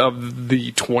of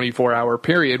the 24-hour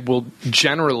period will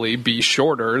generally be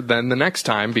shorter than the next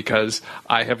time because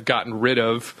I have gotten rid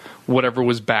of whatever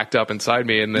was backed up inside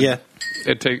me, and then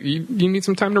you need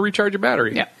some time to recharge your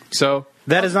battery. Yeah. So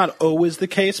that is not always the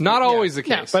case. Not always the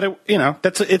case, but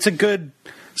it's a good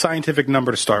scientific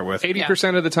number to start with.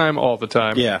 80% of the time, all the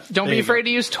time. Yeah. Don't be afraid to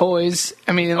use toys.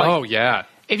 I mean, like, oh yeah.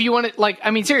 If you want it,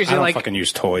 seriously, I don't like, fucking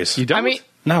use toys. You don't? I mean,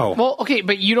 no. Well, okay,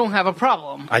 but you don't have a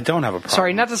problem. I don't have a problem.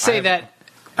 Sorry, not to say that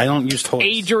I don't use toys.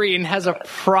 Adrian has a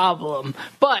problem,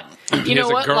 but you know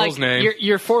what? girl's Like name.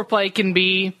 your foreplay can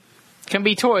be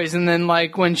toys, and then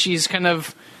like when she's kind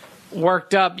of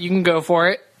worked up, you can go for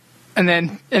it, and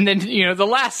then you know the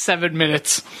last 7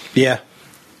 minutes. Yeah.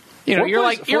 You know, you're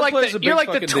like foreplay's a big the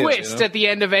fucking twist deal, you know? at the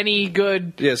end of any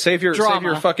good. Yeah, save your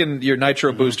your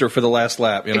nitro booster for the last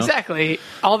lap. You know, Exactly.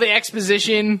 All the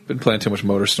exposition. been playing too much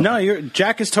Motorstorm. No,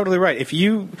 Jack is totally right. If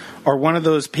you are one of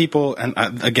those people, and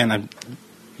again,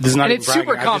 this is not. And even it's bragging,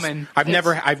 super common. I've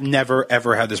never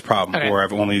ever had this problem Okay. where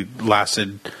I've only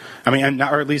lasted. I mean,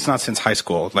 or at least not since high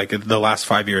school. Like the last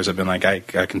 5 years, I've been like, I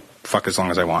can fuck as long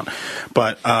as I want.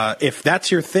 But if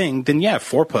that's your thing, then yeah,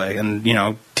 foreplay, and you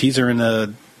know, teaser in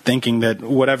the. Thinking that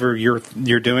whatever you're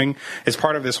doing is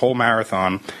part of this whole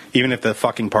marathon, even if the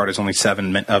fucking part is only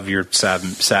 7 of your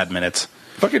sad minutes.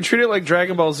 Fucking treat it like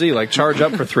Dragon Ball Z, like charge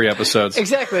up for 3 episodes.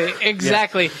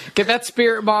 Exactly. Get that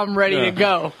spirit bomb ready to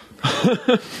go.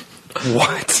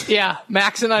 What? Yeah,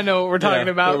 Max and I know what we're talking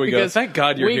about there we go. because Thank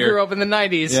God you're we here. grew up in the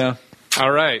 90s. Yeah. All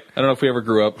right. I don't know if we ever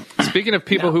grew up. Speaking of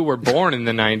people who were born in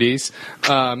the 90s,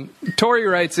 Tori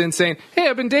writes in saying, hey,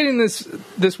 I've been dating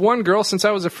this one girl since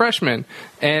I was a freshman,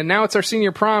 and now it's our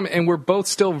senior prom, and we're both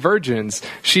still virgins.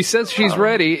 She says she's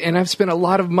ready, and I've spent a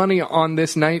lot of money on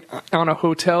this night on a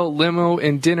hotel, limo,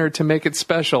 and dinner to make it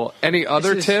special. Any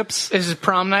other tips? This is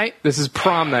prom night? This is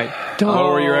prom night.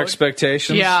 Lower your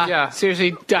expectations. Yeah.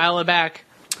 Seriously, dial it back.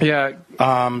 Yeah.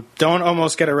 Don't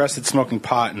almost get arrested smoking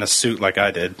pot in a suit like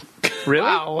I did. Really?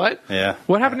 Wow, what? Yeah.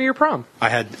 What happened to your prom? I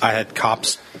had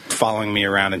cops following me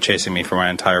around and chasing me for my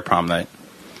entire prom night.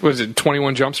 Was it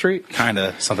 21 Jump Street?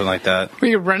 Kinda, something like that. Were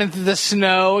you running through the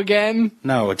snow again?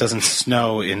 No, it doesn't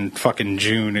snow in fucking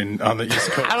June on the East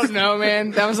Coast. I don't know,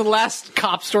 man. That was the last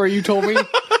cop story you told me.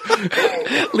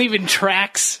 Leaving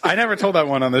tracks. I never told that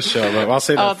one on this show, but I'll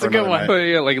say that it's for a good another one. night. But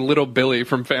yeah, like Little Billy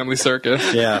from Family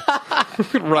Circus Yeah.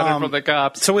 running from the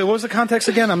cops. So wait, what was the context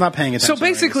again? I'm not paying attention. So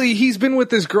basically, he's been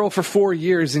with this girl for 4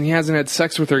 years and he hasn't had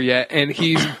sex with her yet, and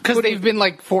he's Because they've been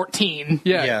like 14.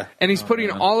 Yeah. and he's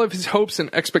putting all of his hopes and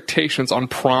expectations on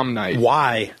prom night.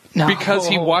 Why? No. Because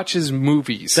he watches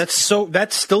movies. That's still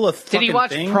a fucking Did he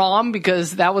watch thing? Prom?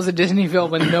 Because that was a Disney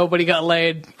film and nobody got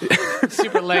laid.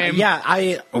 Super lame. Yeah,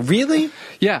 I really.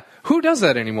 Yeah, who does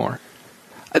that anymore?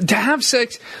 To have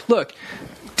sex, look,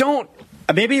 don't.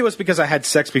 Maybe it was because I had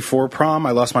sex before prom.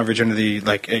 I lost my virginity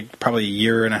probably a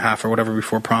year and a half or whatever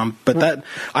before prom. But that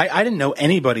I didn't know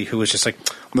anybody who was just like,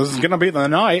 this is gonna be the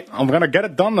night. I'm gonna get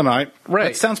it done tonight.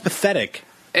 Right. That sounds pathetic.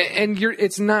 And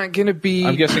it's not going to be.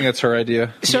 I'm guessing it's her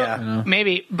idea. So Yeah.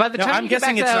 maybe by the No, time I'm you get back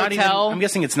guessing to it's the not even. hotel, I'm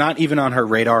guessing it's not even on her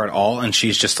radar at all, and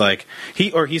she's just like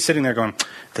he's sitting there going,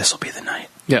 "This will be the night."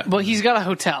 Yeah. well, he's got a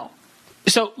hotel.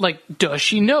 So, like, does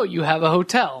she know you have a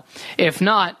hotel? If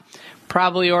not,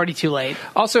 probably already too late.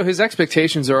 Also, his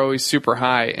expectations are always super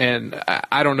high, and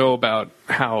I don't know about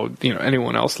how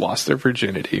anyone else lost their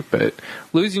virginity, but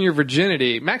losing your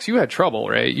virginity, Max, you had trouble,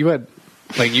 right? You had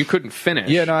you couldn't finish.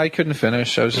 Yeah, no, I couldn't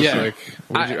finish. I was just Yeah. like,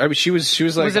 I mean, she was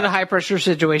like, Was it a high pressure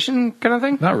situation kind of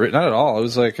thing? not at all. It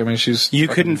was like, I mean, she's You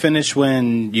couldn't finish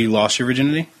when you lost your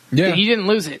virginity. yeah. You didn't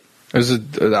lose it, It was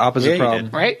the opposite Yeah, you problem.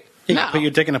 did. right? Yeah, No. but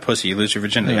you're dick in a pussy, you lose your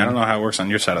virginity. I don't know how it works on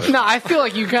your side of it. No, I feel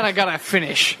like you kind of got to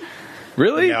finish.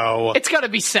 Really? No. It's got to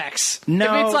be sex.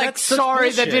 No, if it's like that's such sorry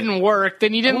that bullshit. didn't work,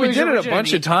 then you didn't We lose did your it a bunch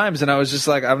virginity. of times, and I was just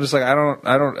like, I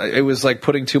don't. It was like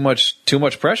putting too much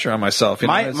pressure on myself. You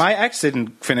know? My ex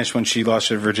didn't finish when she lost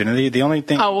her virginity. The only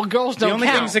thing. Oh, well, girls The don't only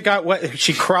count. things that got wet,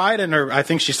 she cried, and I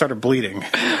think she started bleeding.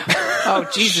 Oh,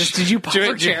 Jesus. Did you pop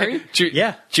her cherry?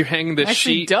 Yeah. Did you hang the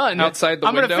Actually sheet done. outside the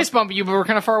I'm window? going to fist bump you, but we're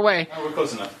kind of far away. Oh, we're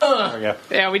close enough. There we go.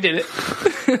 Yeah, we did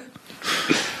it.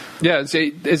 Yeah, is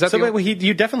that So the wait,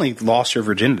 you definitely lost your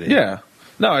virginity. Yeah.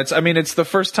 No, it's the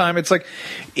first time. It's like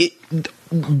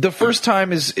the first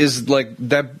time is like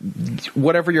that.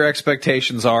 Whatever your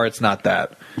expectations are, it's not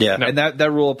that. Yeah. And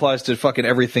that rule applies to fucking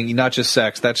everything, not just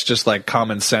sex. That's just like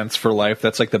common sense for life.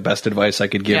 That's like the best advice I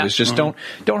could give. Yeah. Is just don't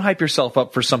hype yourself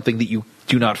up for something that you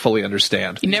do not fully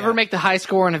understand. You never make the high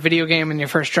score in a video game in your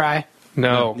first try.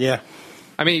 No. Yeah.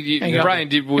 I mean,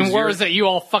 Brian, in words that you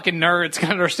all fucking nerds can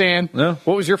understand. No.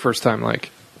 what was your first time like?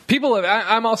 People have.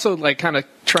 I'm also like kind of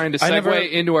trying to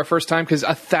segue into our first time because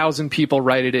 1,000 people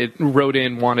wrote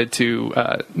in, wanted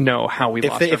to know how we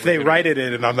lost. If they write it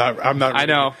in, and I'm not. I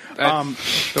know.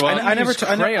 I never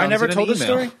told this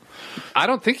story. I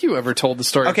don't think you ever told the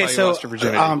story. Okay, of how you so lost your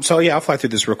virginity. so yeah, I'll fly through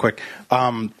this real quick.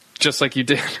 Just like you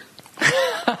did.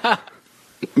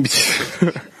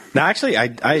 No, actually, I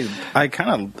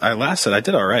lasted. I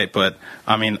did all right, but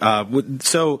I mean,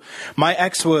 so my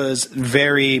ex was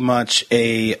very much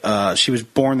she was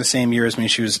born the same year as me.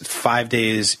 She was 5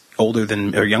 days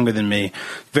younger than me.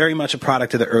 Very much a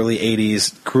product of the early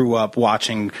 80s. Grew up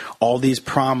watching all these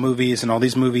prom movies and all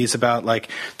these movies about like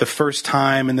the first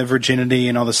time and the virginity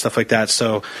and all this stuff like that.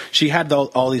 So she had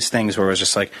all these things where it was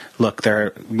just like, look,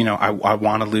 I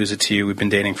want to lose it to you. We've been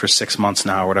dating for 6 months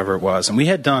now, or whatever it was. And we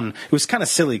had done, it was kind of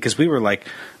silly because we were like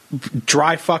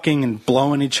dry fucking and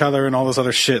blowing each other and all this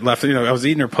other shit left. I was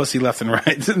eating her pussy left and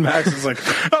right. And Max was like,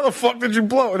 how the fuck did you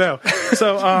blow it now?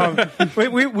 So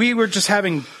we were just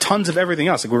having tons of everything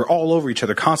else. Like we were all over each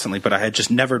other constantly, but I had just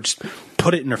never just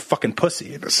put it in her fucking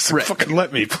pussy. It was just like, fucking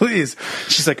let me, please.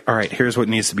 She's like, all right, here's what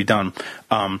needs to be done.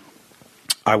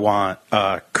 I want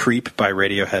Creep by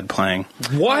Radiohead playing.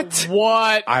 What?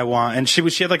 I want, and she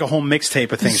had like a whole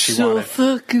mixtape of things she wanted.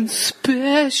 Fucking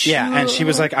special. Yeah, and she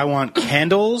was like, I want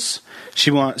candles.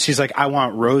 She's like, I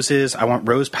want roses. I want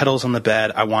rose petals on the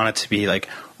bed. I want it to be like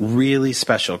really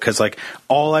special because like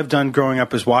all I've done growing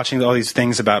up is watching all these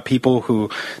things about people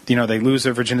who, they lose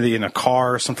their virginity in a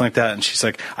car or something like that. And she's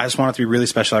like, I just want it to be really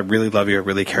special. I really love you. I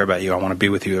really care about you. I want to be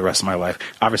with you the rest of my life.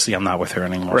 Obviously, I'm not with her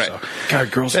anymore. Right. So.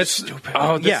 God, girls That's are stupid.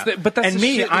 Oh, But that's and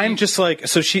me. shit I'm just like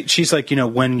so. She's like,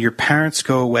 when your parents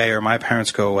go away or my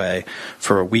parents go away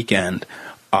for a weekend,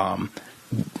 it'll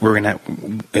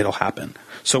happen.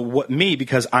 So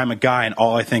because I'm a guy and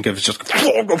all I think of is just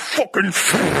fucking.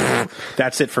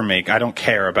 That's it for me. I don't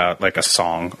care about like a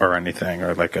song or anything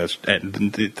or like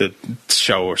the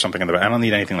show or something in the back. I don't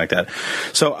need anything like that.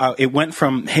 So it went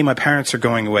from hey, my parents are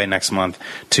going away next month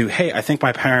to hey, I think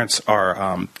my parents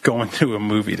are going to a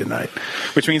movie tonight,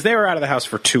 which means they were out of the house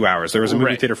for 2 hours. There was a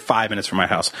movie theater 5 minutes from my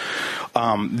house.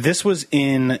 This was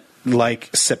in like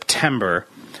September.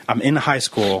 I'm in high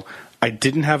school. I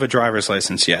didn't have a driver's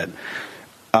license yet.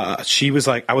 She was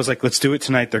like, I was like, let's do it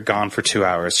tonight. They're gone for 2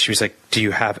 hours. She was like, do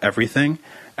you have everything?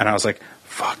 And I was like,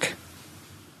 fuck.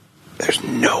 There's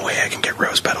no way I can get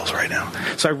rose petals right now.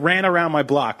 So I ran around my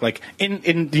block, like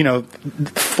in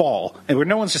fall, and where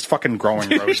no one's just fucking growing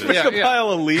roses. A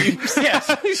pile of leaves. Yes.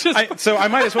 So I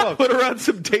might as well Put around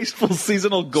some tasteful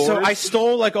seasonal gourds. So I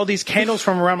stole like all these candles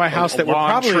from around my house that were lawn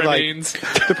probably trimmings.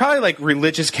 they're probably like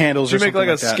religious candles. you or make something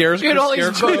like a that. scarecrow. You had all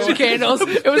these bush candles.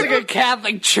 It was like a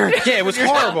Catholic church. Yeah, it was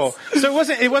horrible. So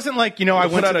it wasn't like I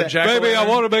went out to a the jack- Baby, I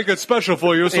want to make it special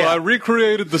for you, so Yeah. I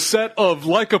recreated the set of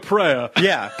Like a Prayer.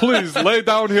 Yeah. Please lay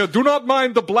down here. Do not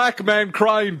mind the black man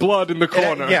crying blood in the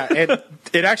corner.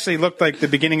 It actually looked like the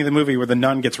beginning of the movie where the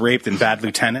nun gets raped in Bad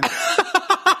Lieutenant.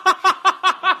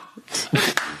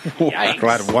 Yikes.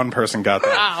 Glad one person got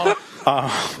that.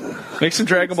 Wow. Make some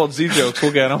Dragon Ball Z jokes.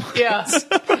 We'll get them. Yeah.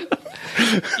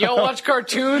 Y'all watch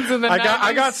cartoons and then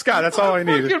I got Scott. That's all I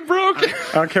need. fucking broken.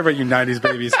 I don't care about you 90s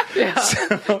babies. Yeah.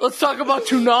 Let's talk about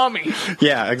Toonami.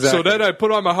 Yeah, exactly. So then I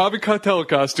put on my Harvey Keitel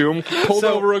costume, pulled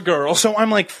over a girl. So I'm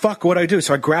like, fuck, what do I do?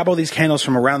 So I grab all these candles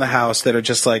from around the house that are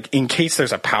just like, in case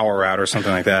there's a power out or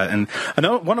something like that. And I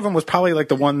know one of them was probably like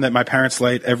the one that my parents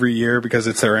light every year because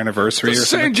it's their anniversary or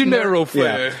something. San Gennaro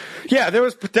flare. Yeah, there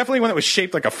was definitely one that was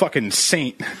shaped like a fucking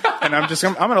saint. And I'm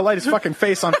going to light his fucking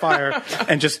face on fire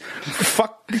and just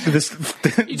fuck this.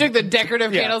 You took the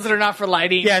decorative Yeah. candles that are not for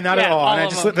lighting. Yeah, not at all. And I of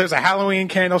just them. there's a Halloween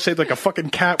candle shaped like a fucking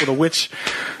cat with a witch.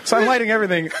 So I'm lighting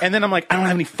everything, and then I'm like, I don't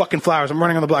have any fucking flowers. I'm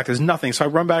running on the block. There's nothing. So I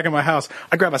run back in my house.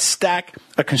 I grab a stack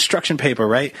of construction paper.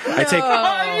 Right. I take.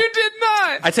 Oh, you did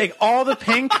not. I take all the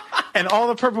pink and all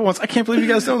the purple ones. I can't believe you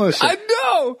guys don't know this shit. I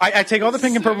know. I take all the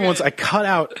pink and purple ones. I cut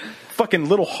out fucking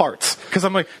little hearts because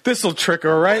I'm like, this will trick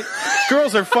her, right?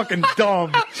 Girls are fucking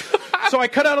dumb. So I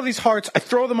cut out all these hearts. I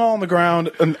throw them all on the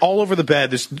ground and all over the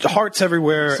bed. There's hearts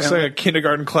everywhere. It's like a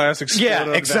kindergarten class exploded. Yeah,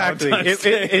 on exactly. Valentine's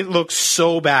It looks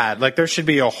so bad. Like there should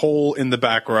be a hole in the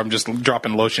back where I'm just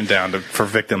dropping lotion down for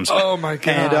victims. Oh my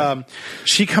God. And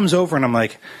she comes over and I'm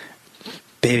like,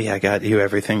 baby, I got you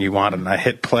everything you wanted. And I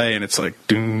hit play and it's like,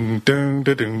 doom, doom,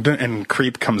 doom, doom, doom, and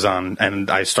Creep comes on and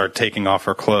I start taking off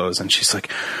her clothes and she's like,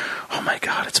 oh my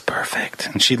God, it's perfect.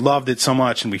 And she loved it so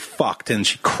much and we fucked and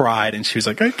she cried and she was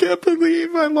like, I can't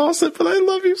believe I lost it, but I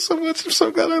love you so much. I'm so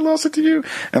glad I lost it to you.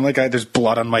 And like, there's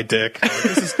blood on my dick.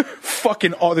 This is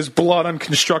fucking all, there's blood on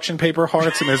construction paper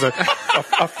hearts and there's a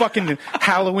fucking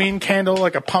Halloween candle,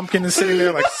 like a pumpkin is sitting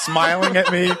there like smiling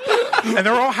at me. And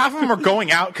they're all, half of them are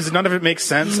going out because none of it makes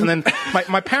sense. And then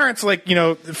my parents, like, you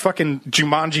know, fucking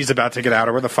Jumanji's about to get out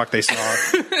or where the fuck they saw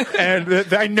it.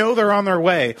 And I know they're on their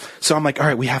way. So I'm like, all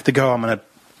right, we have to go. I'm going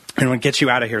to get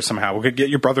you out of here somehow. We'll get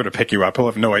your brother to pick you up. He'll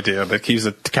have no idea that he's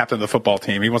the captain of the football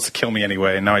team. He wants to kill me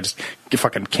anyway. And now I just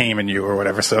fucking came in you or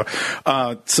whatever. So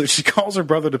she calls her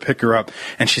brother to pick her up.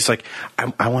 And she's like,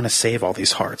 I want to save all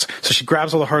these hearts. So she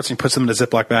grabs all the hearts and puts them in a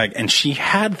Ziploc bag. And she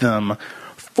had them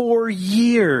for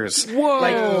years. Whoa.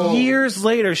 Like years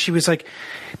later, she was like,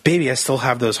 baby, I still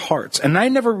have those hearts. And I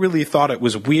never really thought it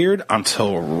was weird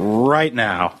until right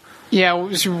now. Yeah, it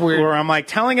was weird. Where I'm like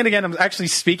telling it again, I'm actually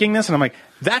speaking this and I'm like,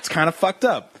 that's kind of fucked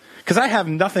up. Because I have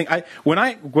nothing. When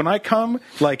I come,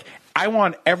 like, I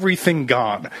want everything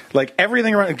gone. Like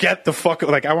everything around, get the fuck,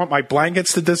 like I want my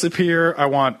blankets to disappear. I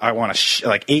want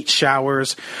like 8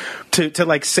 showers to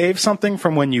like save something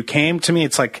from when you came. To me,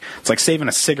 it's like saving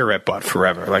a cigarette butt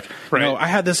forever. Like, right. You know, I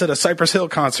had this at a Cypress Hill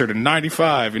concert in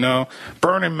 '95, you know,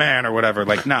 Burning Man or whatever.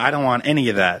 Like, no, I don't want any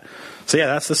of that. So yeah,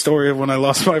 that's the story of when I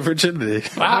lost my virginity.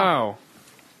 Wow.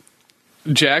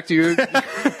 Jack, do you?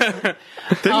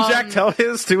 Didn't Jack tell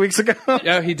his 2 weeks ago?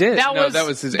 Yeah, he did. That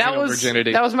was his anal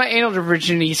virginity. That was my anal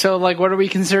virginity. So, like, what are we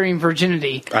considering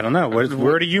virginity? I don't know.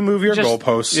 Where do you move your Just-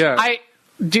 goalposts? Yeah. I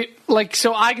do like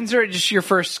so. I consider it just your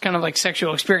first kind of like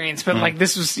sexual experience, but like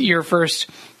this was your first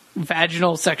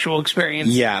vaginal sexual experience,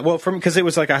 Yeah, well, because it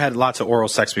was like I had lots of oral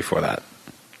sex before that.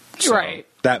 So right?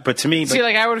 But to me, See,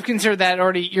 like I would have considered that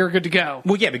already. You're good to go.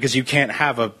 well, yeah, because you can't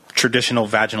have a traditional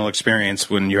vaginal experience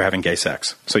when you're having gay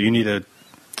sex. So you need a,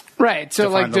 Right. So,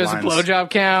 Define like, the does a lines. blowjob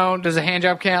count? Does a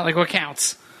handjob count? Like, what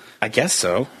counts? I guess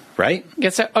so, right?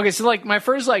 Gets that? Okay. So, like, my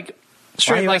first like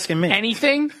straight you like asking me?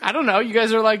 anything. I don't know. You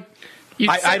guys are like. You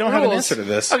I set don't have an rules. answer to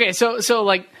this. Okay. So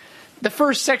like, the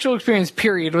first sexual experience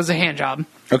period was a handjob,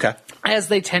 Okay. as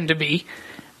they tend to be.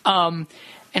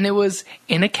 And it was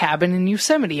in a cabin in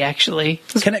Yosemite, actually.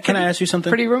 It was Can I ask you something?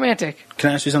 pretty romantic.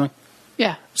 Can I ask you something?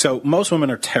 Yeah. So most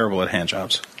women are terrible at hand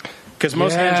jobs. Because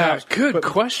most Yeah, hand jobs. good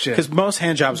question. Because most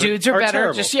hand jobs Dudes are better.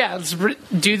 terrible.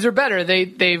 Just dudes are better.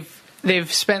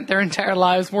 They've spent their entire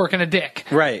lives working a dick.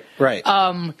 Right.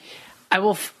 I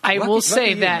will say lucky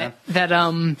you,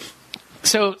 that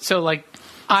so like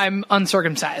I'm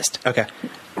uncircumcised. Okay.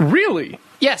 Really?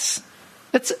 Yes.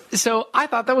 That's so I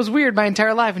thought that was weird my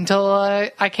entire life until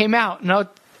I came out. No,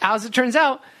 as it turns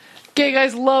out, gay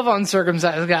guys love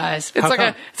uncircumcised guys. It's How like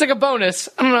come? it's like a bonus.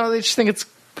 I don't know, they just think it's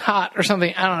hot or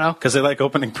something. I don't know. Because they like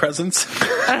opening presents.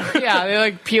 Yeah, they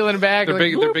like peeling it back. They're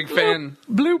like, big. They're big fan.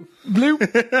 Bloop, bloop,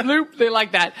 bloop. They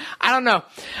like that. I don't know.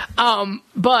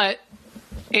 But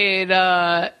it,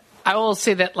 I will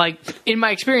say that, like, in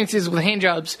my experiences with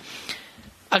handjobs,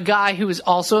 a guy who is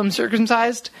also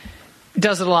uncircumcised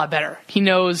does it a lot better. He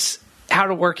knows how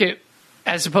to work it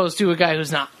as opposed to a guy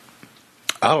who's not.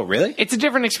 Oh, really? It's a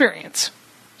different experience.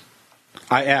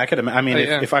 I could imagine. I mean,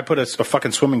 Yeah. if I put a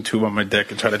fucking swimming tube on my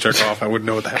dick and try to jerk off, I wouldn't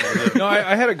know what the hell to do. No,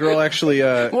 I had a girl actually.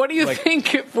 What do you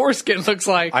think foreskin looks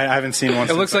like? I haven't seen one.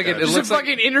 It looks like it. It Just looks a like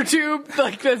fucking inner tube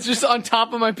like that's just on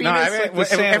top of my penis. No,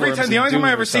 every time the only time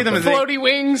I ever see them is floaty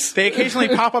wings. they occasionally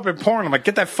pop up in porn. I'm like,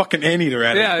 get that fucking anteater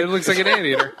out of yeah. here. It looks like an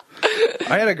anteater.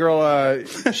 I had a girl.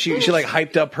 She like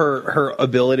hyped up her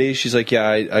ability. She's like, yeah,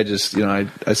 I just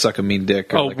I suck a mean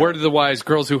dick. Oh, like, word of the wise: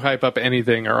 girls who hype up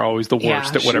anything are always the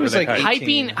worst at whatever was they like hype.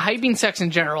 Hyping sex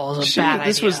in general is a bad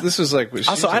idea. This was like.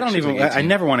 Also, I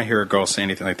never want to hear a girl say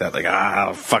anything like that.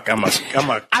 Like, fuck,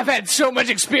 I've had so much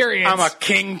experience. I'm a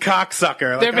king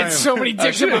cocksucker. There have been so many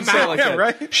dicks in my mouth. Like that.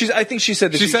 Right? I think she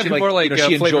said that she said like, more like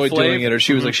she Flavor enjoyed Flav. doing it, or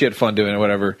she was like she had fun doing it,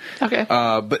 whatever. Okay.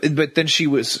 But then she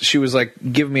was like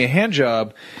giving me a hand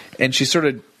job, and she sort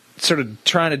of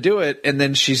trying to do it, and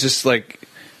then she just like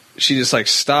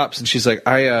stops, and she's like,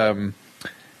 I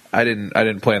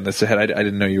didn't plan this ahead. I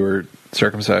didn't know you were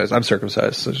circumcised. I'm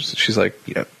circumcised. So she's like,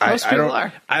 I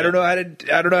don't know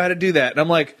how to do that. And I'm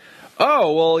like,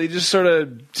 oh well, you just sort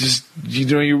of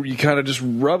you kind of just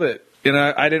rub it. And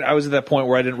I was at that point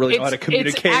where I didn't really know how to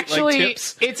communicate like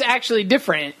tips. It's actually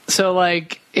different. So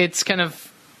like it's kind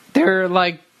of they're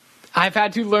like I've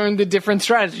had to learn the different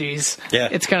strategies. Yeah.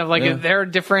 It's kind of like there are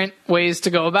different ways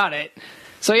to go about it.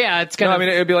 So yeah, it's kind of. I mean,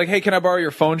 it'd be like, hey, can I borrow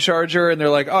your phone charger? And they're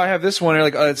like, oh, I have this one. And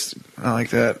you're like, oh, it's I like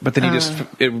that. But then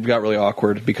it got really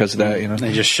awkward because of that.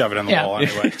 They just shove it on the wall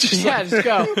anyway. just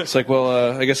go. It's like,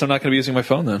 well, I guess I'm not going to be using my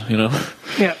phone then.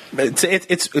 Yeah.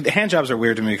 It's hand jobs are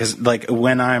weird to me because like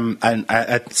when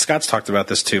Scott's talked about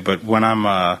this too, but when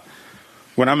I'm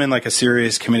in like a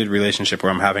serious committed relationship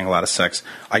where I'm having a lot of sex,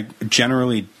 I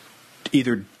generally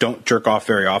either don't jerk off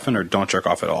very often or don't jerk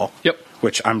off at all. Yep.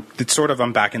 Which I'm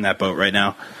back in that boat right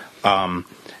now.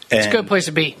 It's a good place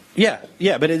to be. Yeah,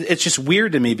 but it's just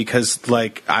weird to me because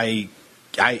like I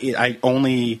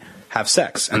only have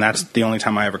sex and that's the only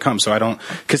time I ever come. So I don't,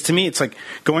 because to me it's like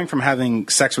going from having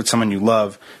sex with someone you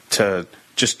love to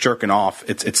just jerking off.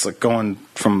 It's like going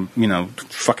from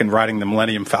fucking riding the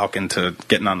Millennium Falcon to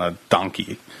getting on a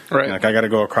donkey. Right. Like I got to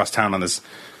go across town on this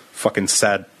fucking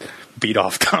sad beat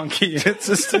off donkey.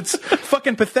 It's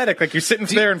fucking pathetic. Like you're sitting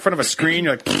there in front of a screen.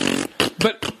 You're like,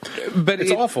 but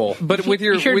it's awful. But with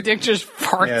your dick just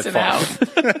farts it out.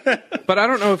 But I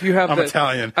don't know if you have. I'm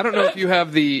Italian. I don't know if you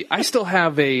have the. I still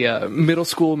have a middle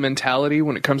school mentality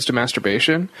when it comes to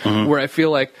masturbation, where I feel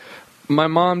like my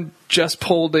mom just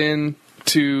pulled in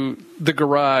to the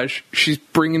garage. She's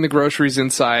bringing the groceries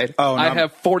inside. Oh, no. I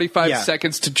have 45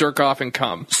 seconds to jerk off and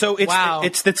come. So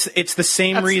it's the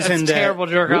same reason that's terrible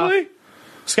jerk off. Really?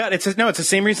 Scott, it's the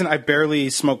same reason I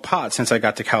barely smoke pot since I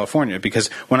got to California. Because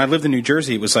when I lived in New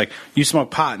Jersey, it was like you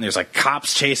smoke pot and there's like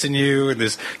cops chasing you and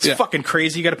it's fucking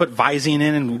crazy. You got to put Visine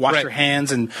in and wash your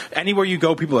hands, and anywhere you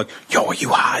go, people are like, "Yo, are you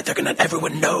high?"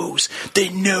 Everyone knows. They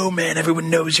know, man.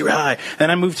 Everyone knows you're high.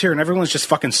 And I moved here and everyone's just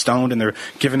fucking stoned and they're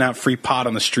giving out free pot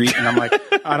on the street, and I'm like,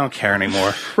 I don't care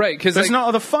anymore. Right? Because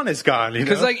the fun is gone.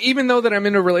 Because like even though that I'm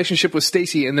in a relationship with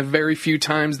Stacy, and the very few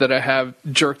times that I have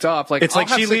jerked off, like it's like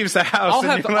she leaves the house.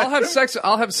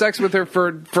 I'll have sex with her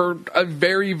for a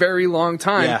very, very long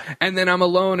time, and then I'm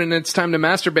alone and it's time to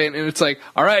masturbate, and it's like,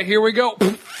 all right, here we go.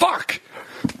 Fuck.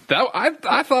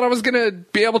 I thought I was gonna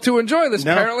be able to enjoy this.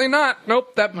 No. Apparently not.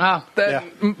 Nope. That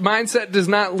mindset does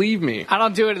not leave me. I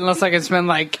don't do it unless I can spend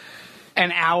like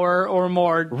an hour or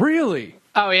more. Really?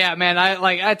 Oh yeah, man.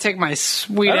 I take my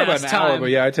sweet ass time. Hour, but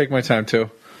yeah, I take my time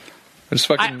too.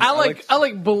 I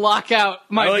like block out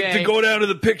my day. I like to go down to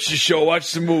the picture show, watch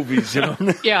some movies,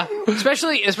 Yeah,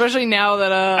 especially now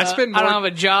that I don't have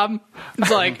a job.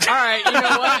 It's like, all right, you know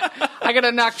what? I got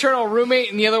a nocturnal roommate,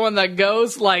 and the other one that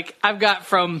goes. Like, I've got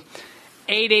from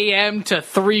 8 a.m. to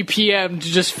 3 p.m. to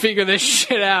just figure this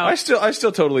shit out. I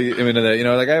still totally am into that.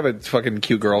 Like I have a fucking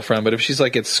cute girlfriend, but if she's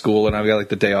like at school and I've got like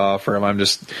the day off, or I'm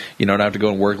just, don't have to go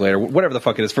and work later, whatever the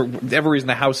fuck it is, for whatever reason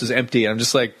the house is empty, and I'm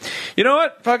just like, you know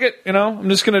what? Fuck it. I'm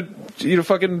just gonna,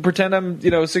 fucking pretend I'm,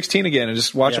 16 again and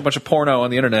just watch a bunch of porno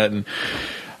on the internet. And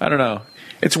I don't know.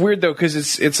 It's weird though,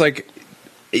 because it's like,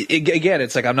 again,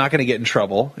 it's like I'm not gonna get in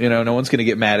trouble. No one's gonna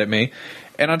get mad at me.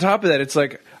 And on top of that, it's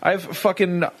like I have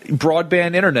fucking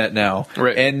broadband internet now,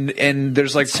 right? And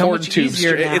there's like so porn tubes.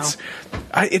 Now.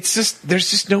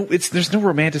 There's no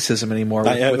romanticism anymore.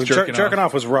 With jerking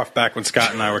off was rough back when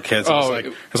Scott and I were kids. It was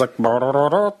like to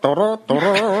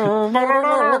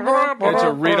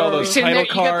read all those title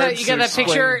cards. You got that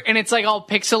picture, and it's like all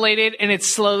pixelated, and it's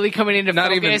slowly coming into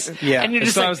focus. And you're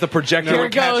just sometimes the projector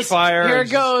would catch fire. Here it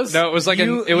goes. No, it was like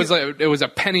it was a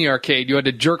penny arcade. You had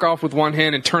to jerk off with one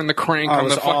hand and turn the crank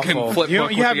on the fucking flip book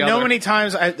with have the other. no many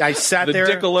times I sat The there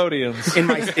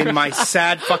Dickelodians. in my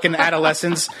sad fucking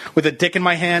adolescence with a dick in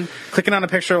my hand, clicking on a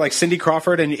picture like Cindy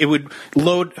Crawford, and it would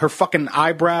load her fucking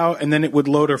eyebrow, and then it would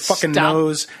load her fucking Stop.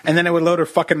 nose, and then it would load her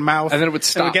fucking mouth, And then it would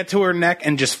stop. get to her neck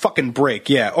and just fucking break.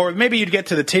 Yeah, or maybe you'd get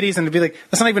to the titties and it'd be like,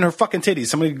 that's not even her fucking titties.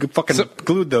 Somebody fucking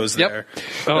glued those Yep. there.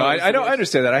 No, I don't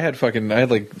understand that. I had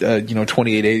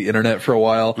 2880 internet for a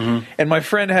while, and my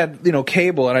friend had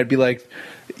cable, and I'd be like,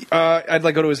 I'd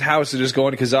like go to his house and just go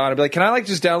into Kazan. I'd be like, can I like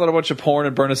just download a bunch of porn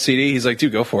and burn a CD? He's like,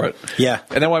 dude, go for it. Yeah.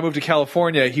 And then when I moved to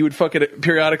California, he would fucking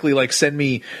periodically like send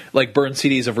me like burned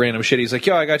CDs of random shit. He's like,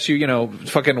 yo, I got you,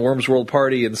 fucking Worms World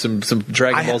Party and some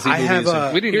Dragon Ball Z I have, movies.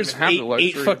 And we didn't here's even have the luxury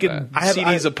eight of fucking that.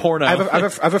 CDs of porno. I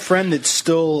have a friend that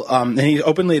still, and he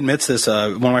openly admits this.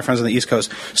 One of my friends on the East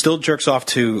Coast still jerks off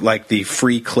to like the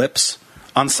free clips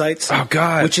on sites. Oh,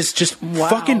 God. which is just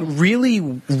fucking really,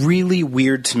 really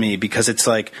weird to me because it's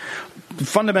like.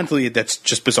 Fundamentally, that's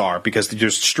just bizarre because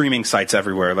there's streaming sites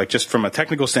everywhere. Like, just from a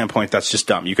technical standpoint, that's just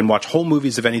dumb. You can watch whole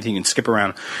movies of anything and skip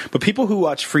around. But people who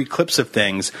watch free clips of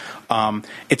things,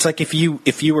 it's like if you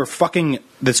were fucking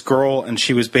this girl and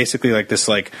she was basically like this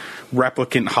like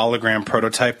replicant hologram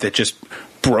prototype that just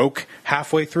broke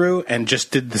halfway through and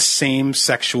just did the same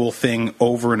sexual thing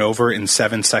over and over in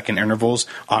 7-second intervals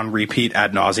on repeat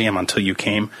ad nauseum until you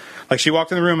came. Like, she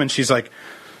walked in the room and she's like,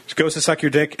 she goes to suck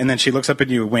your dick, and then she looks up at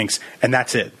you and winks, and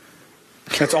that's it.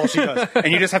 That's all she does.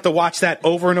 And you just have to watch that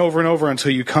over and over and over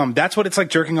until you come. That's what it's like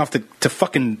jerking off to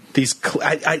fucking these...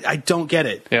 I don't get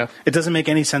it. Yeah. It doesn't make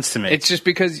any sense to me. It's just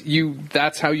because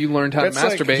that's how you learned how to That's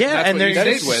like- masturbate. yeah, that's and what you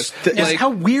there's stayed with.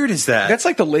 how weird is that? That's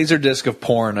like the laser disc of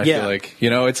porn. I Yeah. feel like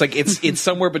it's like it's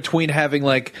somewhere between having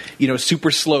like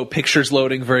super slow pictures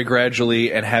loading very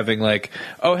gradually and having like,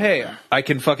 oh hey, I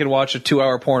can fucking watch a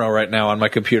 2-hour porno right now on my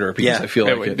computer because Yeah. I feel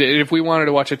like it. If we wanted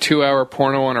to watch a 2-hour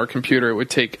porno on our computer, it would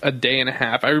take a day and a half.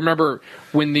 I remember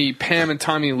when the Pam and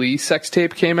Tommy Lee sex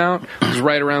tape came out. It was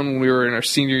right around when we were in our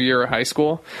senior year of high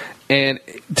school, and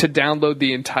to download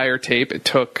the entire tape, it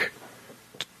took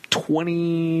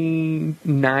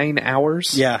 29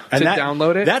 hours to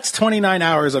download it. That's 29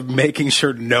 hours of making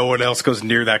sure no one else goes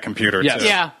near that computer. Yes. too.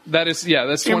 Yeah. That's Your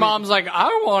 20 mom's like,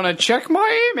 I want to check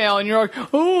my email, and you're like,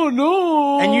 oh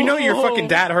no. And you know your fucking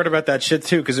dad heard about that shit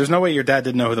too, because there's no way your dad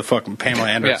didn't know who the fuck Pamela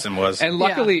Anderson was. And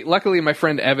luckily, my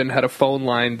friend Evan had a phone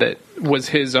line that was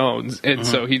his own, and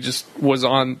so he just was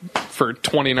on for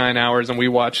 29 hours, and we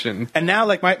watched it. And now,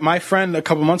 like my friend a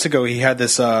couple months ago, he had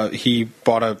this. He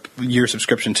bought a year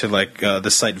subscription to like the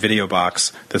site Video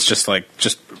Box. That's just it's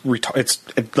just retarded.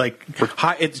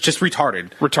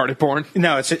 Retarded porn.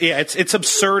 No, it's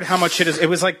absurd how much it is. It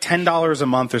was like $10 a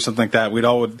month or something like that. We'd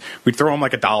throw him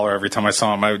like $1 every time I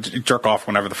saw him. I would jerk off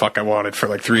whenever the fuck I wanted for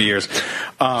like 3 years.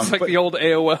 It's like the old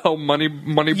AOL money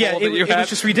ball that you had. It was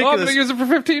just ridiculous. Oh, I'm going to use it for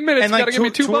 15 minutes. And like Gotta give me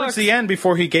 $2. towards the end,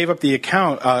 before he gave up the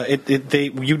account,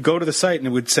 you'd go to the site and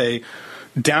it would say,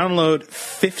 download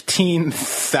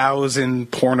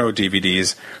 15,000 porno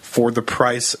DVDs for the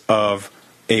price of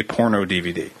a porno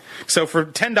DVD. So for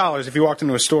 $10, if you walked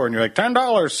into a store and you're like,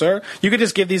 $10, sir, you could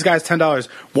just give these guys $10.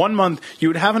 1 month, you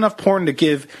would have enough porn to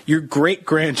give your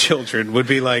great-grandchildren would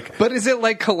be like... But is it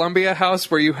like Columbia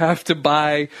House where you have to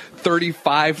buy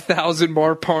 35,000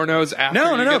 more pornos after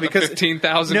you get because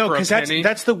 15,000 for a penny?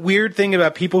 That's the weird thing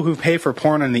about people who pay for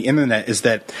porn on the internet is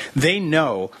that they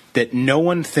know that no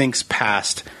one thinks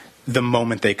past the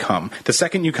moment they come. The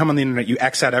second you come on the internet, you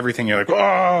X out everything. You're like,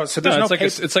 oh, so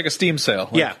there's it's like a Steam sale.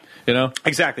 Yeah. You know?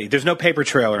 Exactly. There's no paper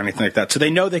trail or anything like that. So they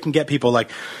know they can get people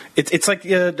like it's like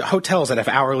hotels that have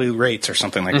hourly rates or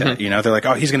something like that. You know, they're like,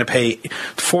 oh, he's going to pay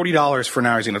 $40 for an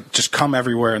hour. He's going to just come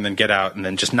everywhere and then get out and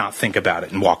then just not think about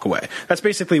it and walk away. That's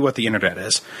basically what the internet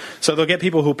is. So they'll get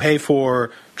people who pay for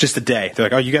just a day. They're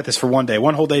like, oh, you got this for 1 day.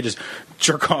 One whole day, just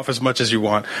jerk off as much as you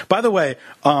want. By the way,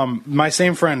 my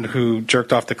same friend who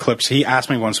jerked off the clips, he asked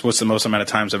me once what's the most amount of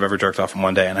times I've ever jerked off in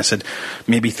 1 day. And I said,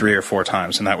 maybe 3 or 4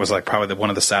 times. And that was like probably one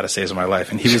of the saddest days of my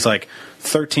life. And he was like,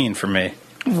 13 for me.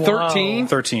 13?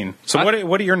 13. So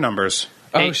what are your numbers?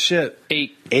 Oh, shit.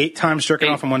 8. 8 times jerking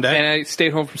off in 1 day? And I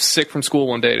stayed home sick from school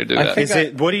one day to do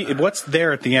that. What's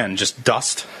there at the end? Just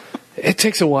dust? It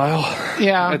takes a while.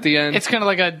 Yeah. At the end. It's kind of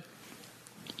like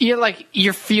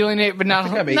you're feeling it, but not. I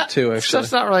think I'm 8 too, actually.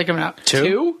 Stuff's not really coming out.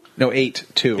 2? No, 8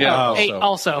 too. Yeah. 8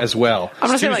 also. As well. I'm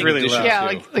gonna say Two's like really low. yeah, Two.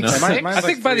 like No. 6. Mine's I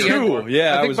think by the 3. end,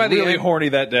 Yeah, I think was by the really end- horny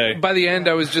that day. By the end,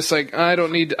 I was just like, I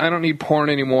don't need porn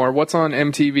anymore. What's on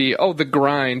MTV? Oh, The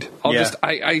Grind.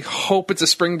 I hope it's a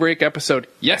spring break episode.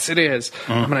 Yes, it is.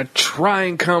 I'm gonna try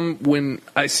and come when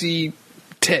I see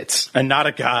tits And not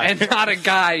a guy. and not a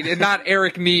guy and not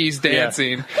Eric Knees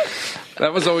dancing.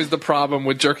 That was always the problem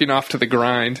with jerking off to The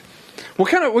Grind.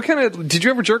 What kind of? Did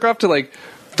you ever jerk off to like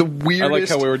the weirdest? I like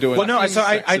how we were doing. Well, no, I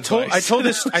told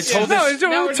this.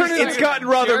 It's gotten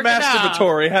rather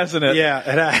masturbatory, hasn't it?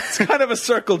 Yeah, It's kind of a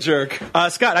circle jerk.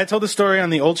 Scott, I told the story on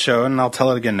the old show, and I'll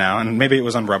tell it again now. And maybe it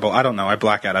was on Rebel. I don't know. I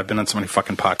black out. I've been on so many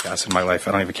fucking podcasts in my life.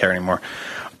 I don't even care anymore.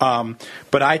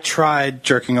 But I tried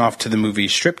jerking off to the movie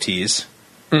Striptease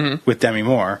with Demi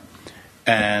Moore,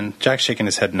 and Jack's shaking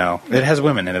his head no. It has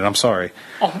women in it. I'm sorry.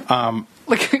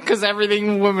 Because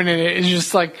everything women in it is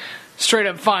just like straight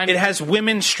up fine. It has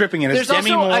women stripping in it. There's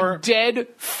Demi also Moore. a dead,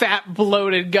 fat,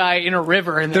 bloated guy in a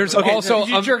river. And There's also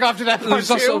did you jerk off to that part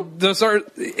too?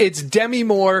 It's Demi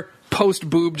Moore post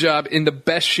boob job in the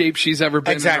best shape she's ever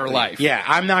been in her life. Yeah,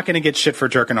 I'm not going to get shit for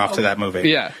jerking off to that movie.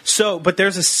 Yeah. So, but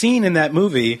there's a scene in that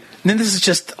movie, and then this is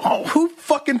just, who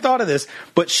fucking thought of this?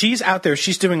 But she's out there,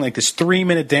 she's doing like this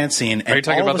 3-minute dance scene. Are you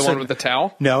talking about the one with the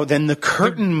towel? No, then the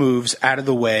curtain moves out of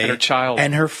the way. And her child.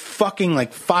 And her fucking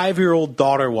like 5-year-old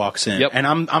daughter walks in. Yep. And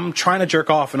I'm trying to jerk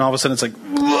off, and all of a sudden it's like,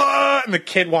 "Whoa," and the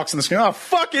kid walks in the screen. Oh,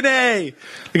 fucking A!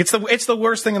 Like, it's the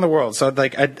worst thing in the world. So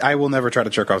like, I will never try to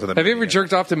jerk off to that Have movie you ever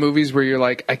jerked off to movies where you're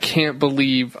like, I can't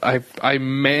believe I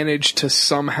managed to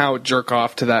somehow jerk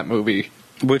off to that movie?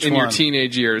 Which in one? your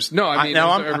teenage years? No, I mean,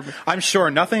 I'm sure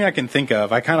nothing I can think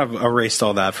of. I kind of erased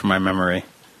all that from my memory.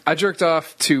 I jerked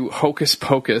off to Hocus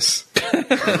Pocus.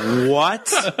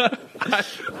 What?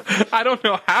 I don't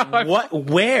know how. What?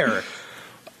 Where?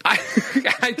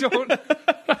 I don't.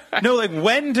 No, like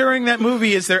when during that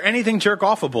movie is there anything jerk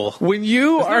offable? When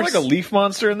you Is there like a leaf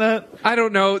monster in that? I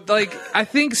don't know. Like, I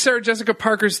think Sarah Jessica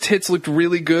Parker's tits looked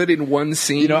really good in one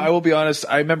scene. You know, I will be honest.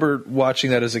 I remember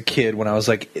watching that as a kid when I was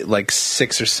like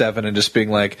 6 or 7, and just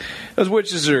being like, "Those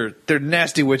witches they're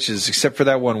nasty witches," except for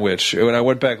that one witch. When I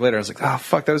went back later, I was like, "Oh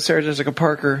fuck, that was Sarah Jessica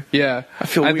Parker." Yeah, I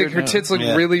feel weird think her now. tits look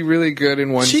really, really good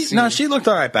in one scene. No, she looked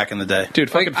all right back in the day. Dude,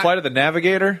 fucking Flight of the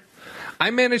Navigator. I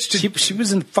managed to. She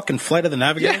was in fucking Flight of the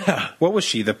Navigator. Yeah. What was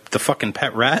she? The fucking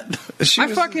pet rat?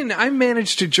 I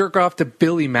managed to jerk off to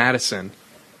Billy Madison.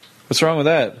 What's wrong with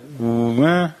that?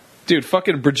 Dude,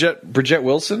 fucking Bridget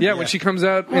Wilson? Yeah, when she comes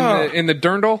out in the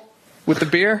dirndl with the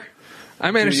beer. I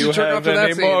managed to jerk off to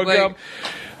that scene. Do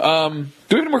we have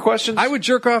any more questions? I would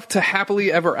jerk off to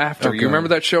Happily Ever After. Oh, you remember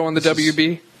that show on the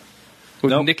WB? With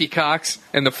Nope. Nikki Cox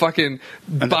and the fucking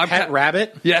And the pet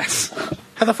rabbit? Yes.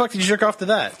 How the fuck did you jerk off to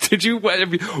that? Did you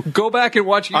go back and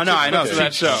watch YouTube Oh, no, I know. clips of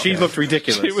that show? She looked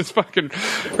ridiculous. She was fucking.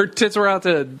 Her tits were out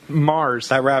to Mars.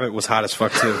 That rabbit was hot as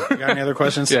fuck, too. You got any other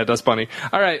questions? Yeah, that's funny.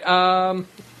 All right.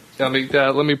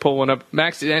 Let me pull one up.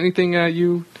 Max, anything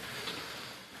you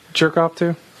jerk off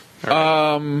to?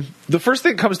 The first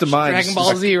thing that comes to mind Dragon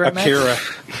Ball Z, right, Max? Akira.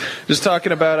 just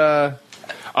talking about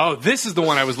Oh, this is the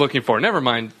one I was looking for. Never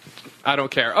mind. I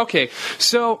don't care. Okay,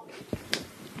 so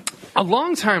a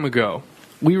long time ago,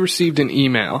 we received an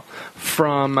email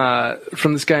from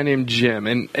this guy named Jim,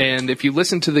 and if you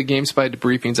listen to the GameSpy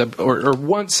debriefings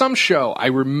or some show, I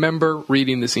remember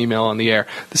reading this email on the air.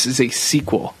 This is a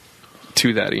sequel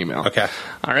to that email. Okay.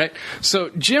 All right.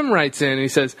 So Jim writes in and he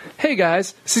says, "Hey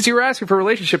guys, since you were asking for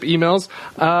relationship emails,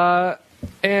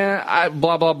 and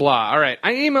blah, blah, blah. All right.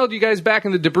 I emailed you guys back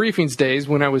in the debriefings days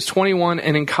when I was 21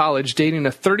 and in college dating a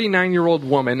 39-year-old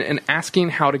woman and asking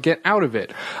how to get out of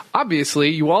it. Obviously,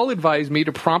 you all advised me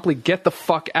to promptly get the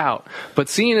fuck out. But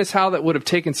seeing as how that would have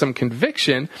taken some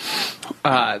conviction,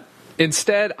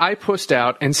 instead, I pussed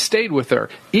out and stayed with her.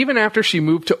 Even after she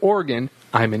moved to Oregon,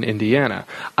 I'm in Indiana.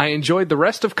 I enjoyed the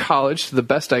rest of college to the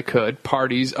best I could.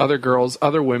 Parties, other girls,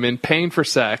 other women, paying for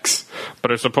sex.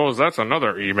 But I suppose that's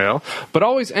another email. But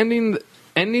always ending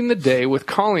the day with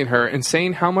calling her and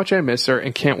saying how much I miss her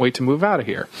and can't wait to move out of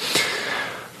here.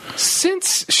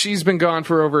 Since she's been gone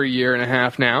for over a year and a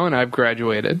half now and I've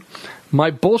graduated, my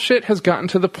bullshit has gotten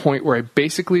to the point where I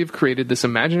basically have created this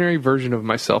imaginary version of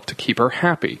myself to keep her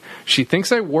happy. She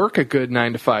thinks I work a good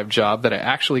 9-to-5 job that I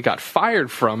actually got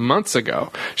fired from months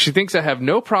ago. She thinks I have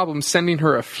no problem sending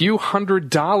her a few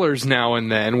 $100s now and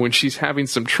then when she's having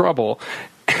some trouble,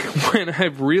 when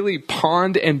I've really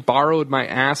pawned and borrowed my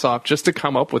ass off just to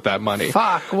come up with that money.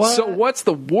 Fuck, what? So what's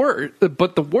the worst?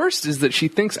 But the worst is that she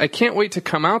thinks I can't wait to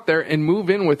come out there and move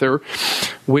in with her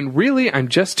when really I'm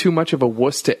just too much of a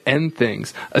wuss to end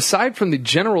things. Aside from the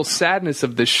general sadness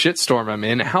of this shitstorm I'm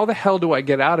in, how the hell do I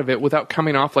get out of it without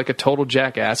coming off like a total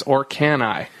jackass, or can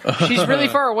I? She's really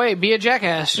far away. Be a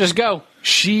jackass. Just go.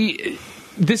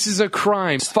 This is a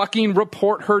crime. Fucking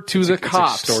report her to the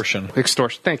cops. extortion.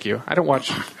 Extortion. Thank you. I don't watch.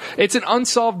 It's an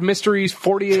Unsolved Mysteries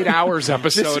 48 Hours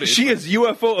episode. She is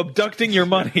UFO abducting your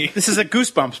money. This is a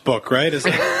Goosebumps book, right? Jesus,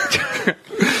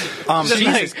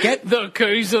 Get the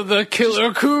case of the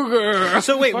killer cougar.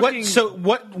 So wait, what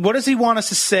does he want us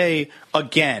to say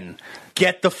again?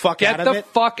 Get the fuck Get out the of it.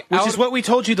 fuck Which out is of- what we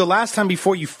told you the last time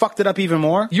before you fucked it up even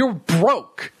more. You're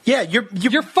broke. Yeah,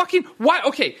 You're fucking. Why?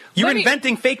 Okay. you're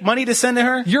inventing fake money to send to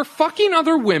her. You're fucking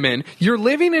other women. You're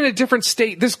living in a different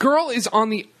state. This girl is on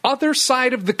the other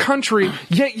side of the country,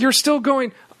 yet you're still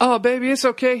going, oh, baby, it's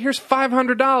okay. Here's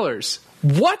 $500.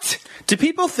 What? Do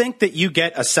people think that you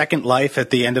get a second life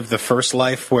at the end of the first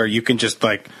life where you can just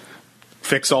like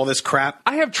fix all this crap?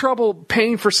 I have trouble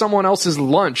paying for someone else's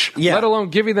lunch, Yeah. let alone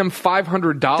giving them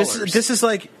 $500. This is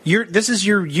like this is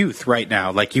your youth right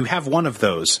now. Like you have one of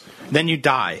those, then you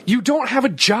die. You don't have a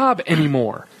job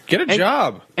anymore. Get a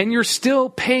job. And you're still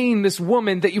paying this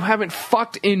woman that you haven't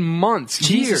fucked in months,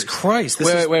 Jesus years. Christ!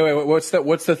 Wait. What's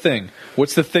the thing?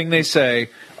 What's the thing they say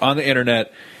on the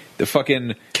internet? The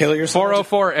fucking Kill yourself.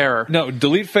 404 error. no.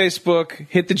 Delete Facebook.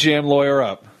 Hit the jam lawyer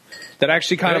up. That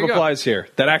actually kind There of you go. applies here.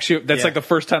 That's Yeah. like the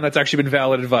first time that's actually been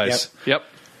valid advice. Yep.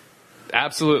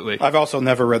 Absolutely. I've also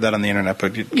never read that on the internet,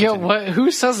 but Yo, what?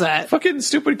 Who says that? Fucking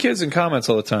stupid kids in comments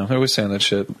all the time. They're always saying that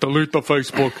shit. Delete the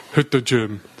Facebook, hit the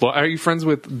gym. Well, are you friends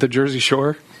with the Jersey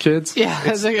Shore kids? Yeah,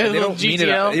 it's like a They little don't mean it.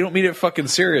 GTO. They don't mean it fucking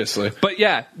seriously. But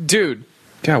yeah, dude,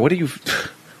 God, what do you?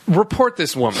 report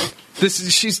this woman.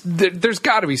 There's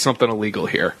got to be something illegal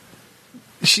here.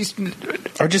 She's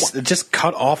or just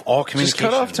cut off all communication.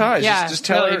 Just cut off ties. Yeah, just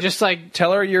tell really, her. just like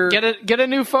tell her you're. get a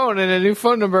new phone and a new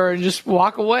phone number and just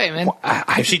walk away, man.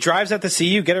 If she drives out to see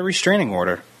you, get a restraining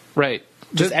order. right.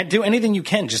 Just do anything you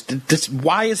can.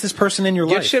 Why is this person in your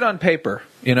Get life? shit on paper.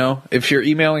 You know, if you're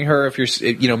emailing her, if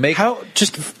you're, make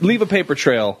just leave a paper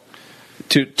trail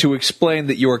to explain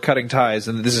that you are cutting ties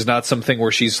and that this is not something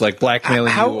where she's like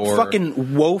blackmailing How you or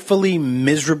fucking woefully,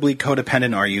 miserably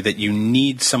codependent are you that you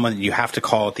need someone that you have to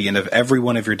call at the end of every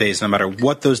one of your days, no matter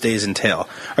what those days entail,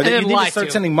 or that then you need lie to start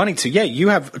to. sending money to? Yeah, you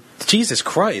have. Jesus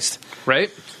Christ. Right?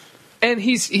 And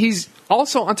he's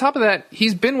also, on top of that,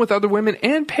 he's been with other women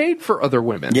and paid for other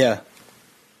women. Yeah,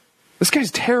 This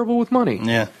guy's terrible with money.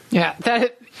 yeah. Yeah,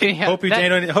 that. Yeah, Hope you that-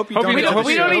 don't. Hope you hope don't. you We get don't, this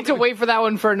we don't shit. need to wait for that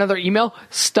one for another email.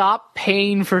 Stop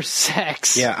paying for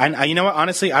sex. Yeah, I you know what?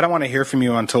 Honestly, I don't want to hear from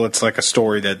you until it's like a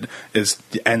story that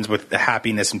ends with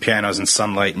happiness and pianos and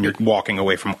sunlight, and you're walking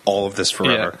away from all of this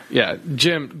forever. Yeah.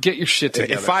 Jim, get your shit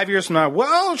together. If 5 years from now,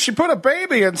 well, she put a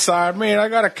baby inside me, and I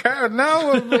got a cat.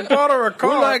 Now we bought her a car.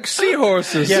 we're like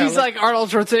seahorses. Yeah. He's like Arnold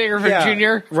Schwarzenegger for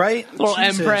Junior. right? Little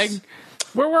Jesus. M-preg.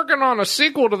 We're working on a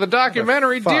sequel to the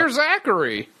documentary fuck? Dear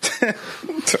Zachary.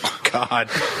 Oh, God.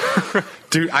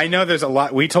 Dude, I know there's a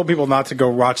lot. We told people not to go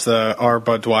watch the R.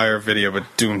 Bud Dwyer video, but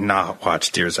do not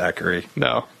watch Dear Zachary.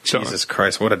 No. Jesus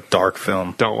Christ, what a dark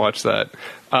film. Don't watch that.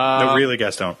 No, really,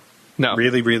 guys, don't. No.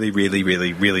 Really, really, really,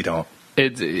 really, really don't.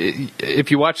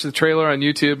 If you watch the trailer on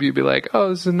YouTube, you'd be like, oh,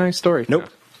 this is a nice story. Nope.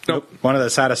 Nope. One of the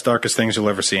saddest, darkest things you'll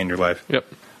ever see in your life. Yep.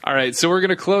 All right, so we're going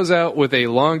to close out with a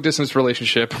long-distance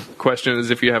relationship question, as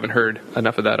if you haven't heard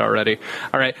enough of that already.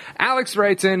 All right, Alex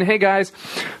writes in, hey, guys,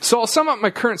 so I'll sum up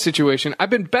my current situation. I've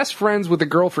been best friends with a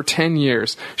girl for 10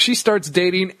 years. She starts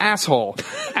dating Asshole.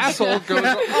 Asshole goes...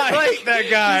 I hate that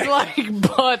guy. He's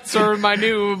like butts or my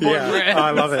new boyfriend. Yeah. Oh,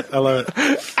 I love it. I love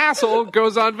it. Asshole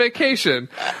goes on vacation.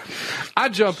 I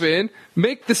jump in,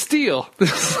 make the steal.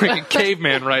 This is like a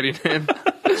caveman writing in.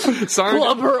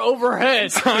 Club her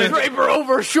overhead. Drape her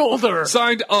over shoulder.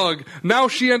 Signed, Ugh. Now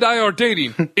she and I are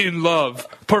dating. In love.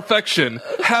 Perfection.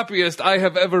 Happiest I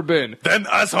have ever been. Then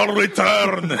Asshole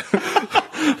return.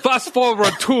 Fast forward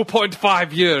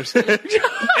 2.5 years.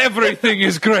 Everything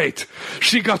is great.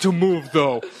 She got to move,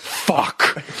 though.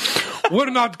 Fuck. We're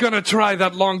not gonna try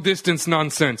that long distance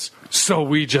nonsense. So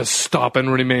we just stop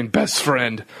and remain best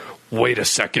friend. Wait a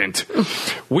second.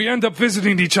 We end up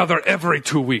visiting each other every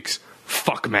 2 weeks.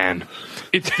 Fuck, man.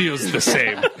 It feels the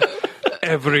same.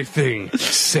 Everything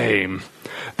same.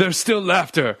 There's still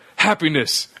laughter,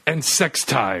 happiness, and sex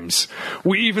times.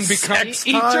 We even become...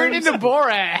 He turned into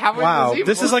Borat. How Wow, does he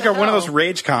this is like one of those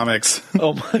rage comics.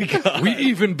 Oh my god. We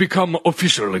even become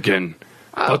official again.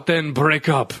 But then break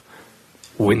up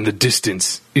when the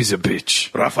distance is a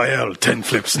bitch. Raphael, 10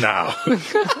 flips now.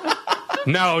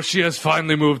 Now she has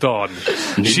finally moved on.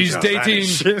 She's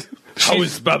dating... How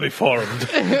is Bobby formed?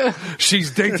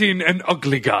 She's dating an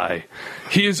ugly guy.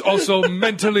 He is also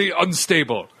mentally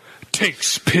unstable.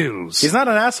 Takes pills. He's not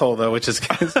an asshole, though, which is...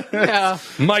 Yeah.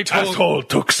 Might Hulk,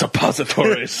 took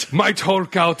suppositories. might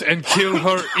Hulk out and kill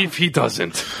her if he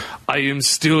doesn't. I am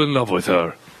still in love with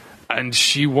her. And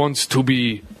she wants to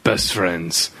be best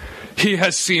friends. He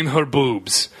has seen her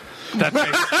boobs.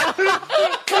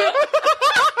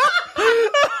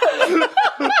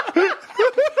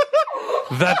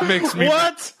 That makes me...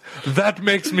 What? That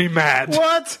makes me mad.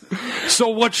 What? So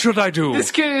what should I do?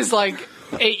 This kid is like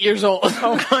 8 years old.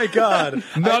 Oh my god.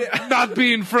 Not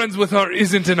being friends with her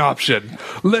isn't an option.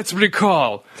 Let's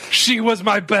recall, she was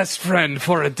my best friend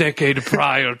for a decade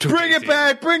prior to Bring it dating.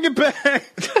 back. Bring it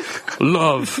back.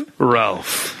 Love,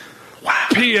 Ralph. Wow.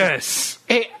 P.S.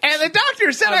 Hey, and the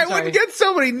doctor said I wouldn't get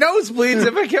so many nosebleeds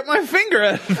if I kept my finger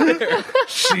out of there.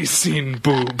 She's seen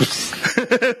boobs.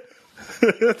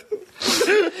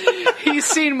 He's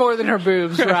seen more than her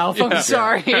boobs, Ralph. I'm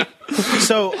sorry.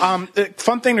 So,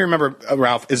 fun thing to remember,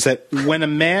 Ralph, is that when a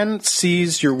man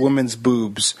sees your woman's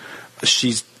boobs,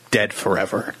 she's dead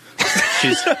forever.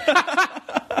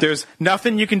 There's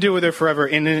nothing you can do with her forever.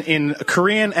 In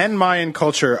Korean and Mayan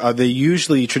culture, they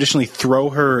usually traditionally throw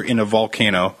her in a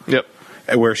volcano. Yep.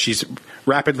 Where she's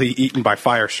rapidly eaten by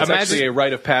fire. It's actually a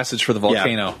rite of passage for the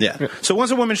volcano. Yeah. So once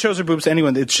a woman shows her boobs to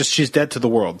anyone, it's just she's dead to the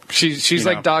world. She's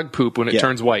like dog poop when it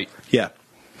turns white. Yeah.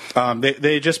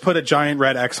 They just put a giant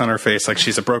red X on her face like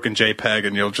she's a broken JPEG,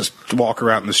 and you'll just walk her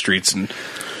out in the streets, and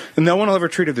no one will ever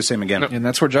treat her the same again. And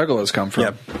that's where juggalos come from.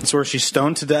 Yeah. That's where she's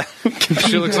stoned to death.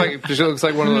 She looks like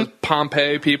one of those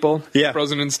Pompeii people. Yeah.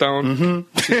 Frozen in stone.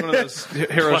 Mm-hmm. She's one of those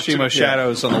Hiroshima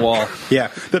shadows on the wall.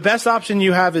 Yeah. The best option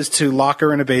you have is to lock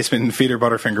her in a basement and feed her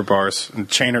Butterfinger bars and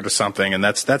chain her to something, and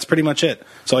that's pretty much it.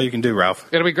 That's all you can do, Ralph.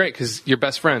 It'll be great because you're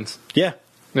best friends. Yeah.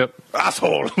 Yep.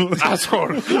 Asshole. Asshole.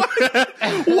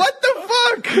 What the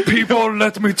fuck? People,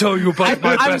 let me tell you about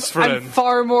my I'm best friend.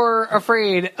 far more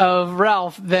afraid of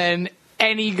Ralph than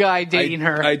any guy dating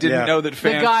her. I didn't Yeah. know that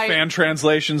fan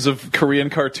translations of Korean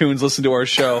cartoons listen to our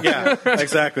show. Yeah,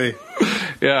 exactly.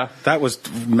 Yeah. That was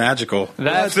magical.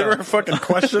 That's Is there a fucking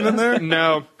question in there?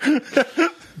 No.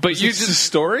 But You just a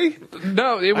story?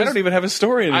 no. It was. I don't even have a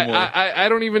story anymore. I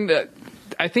don't even.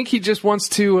 I think he just wants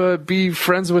to be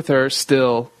friends with her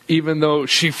still, even though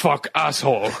She fuck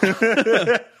asshole.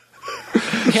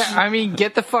 Yeah, I mean,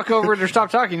 get the fuck over it or stop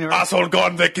talking to her. Asshole go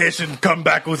on vacation, come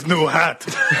back with new hat.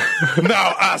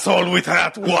 Now asshole with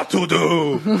hat, what to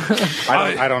do?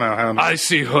 I don't know. I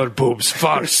see her boobs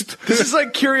first. This is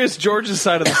like Curious George's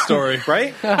side of the story.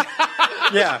 Right?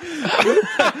 Yeah.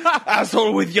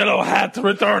 Asshole with yellow hat,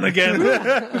 return again.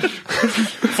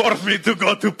 Force me to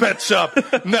go to pet shop.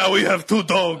 Now we have 2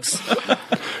 dogs.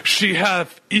 She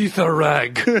have ether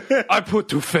rag. I put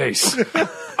to face.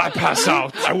 I pass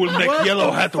out. I will make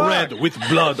yellow hat red with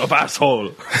blood of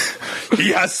asshole. He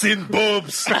has seen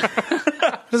boobs.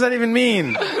 What does that even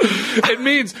mean? It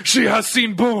means she has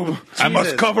seen boob. I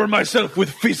must cover myself with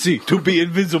fizzy to be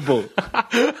invisible.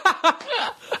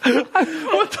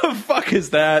 What the fuck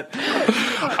is that?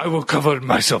 I will cover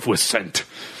myself with scent.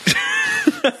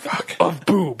 Of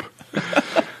boob.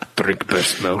 Drink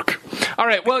breast milk. All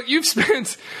right. Well, you've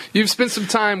spent some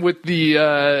time with the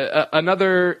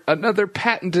another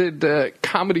patented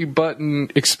comedy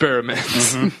button experiment.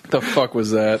 The fuck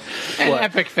was that? An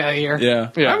epic failure. Yeah.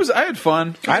 Yeah. I had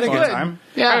fun. I had a good Good. time.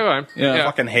 Yeah. Yeah.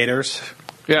 Fucking haters.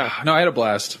 Yeah. No, I had a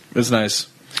blast. It was nice.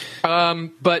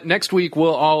 But next week we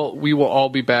will all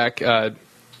be back. The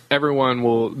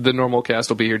normal cast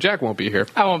will be here. Jack won't be here.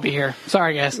 I won't be here.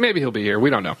 Sorry, guys. Maybe he'll be here.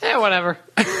 We don't know. Whatever.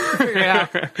 Figure it out.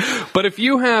 But if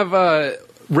you have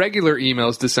regular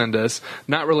emails to send us,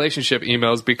 not relationship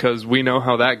emails, because we know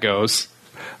how that goes,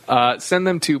 send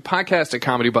them to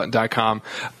podcast@comedybutton.com.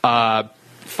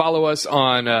 Follow us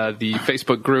on the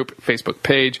Facebook group, Facebook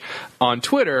page. On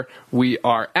Twitter, we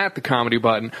are at The Comedy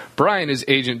Button. Brian is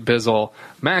Agent Bizzle.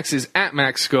 Max is at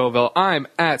Max Scoville. I'm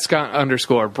at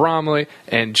Scott_Bromley.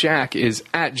 And Jack is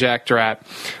at Jack Drat.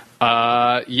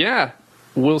 Yeah,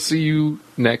 we'll see you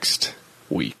next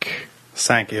week.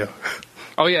 Thank you.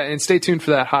 Oh, yeah, and stay tuned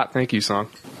for that hot thank you song.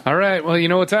 All right, well, you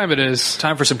know what time it is.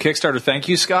 Time for some Kickstarter. Thank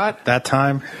you, Scott. That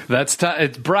time.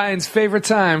 It's Brian's favorite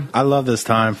time. I love this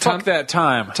time. Fuck that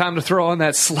time. Time to throw on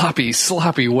that sloppy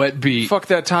wet beat. Fuck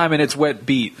that time and its wet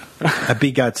beat. That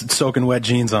beat got soaking wet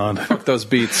jeans on. Fuck those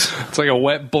beats. It's like a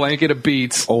wet blanket of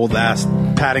beats. Old ass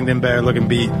Paddington Bear looking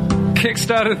beat.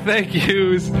 Kickstarter thank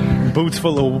yous. Boots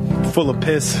full of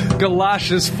piss.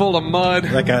 Galoshes full of mud.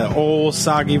 Like an old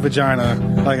soggy vagina.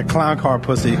 Like a clown car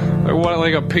pussy.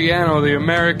 Like a piano. The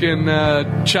American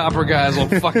chopper guys will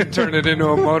fucking turn it into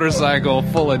a motorcycle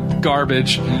full of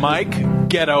garbage. Mike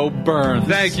Ghetto Burns.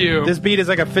 Thank you. This beat is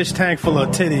like a fish tank full of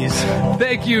titties.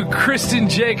 Thank you, Kristen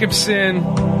Jacobson.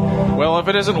 Well, if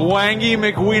it isn't Wangy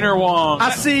McWienerwong. I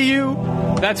see you.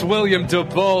 That's William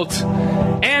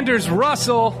DeBolt. Anders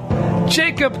Russell.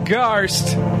 Jacob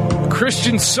Garst.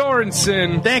 Christian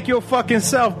Sorensen. Thank your fucking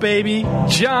self, baby.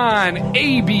 John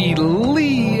A.B.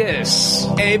 Leas.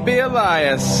 A.B.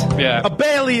 Elias. Yeah.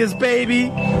 Abelius, baby.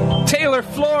 Taylor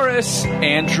Flores.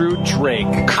 Andrew Drake.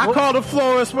 I called a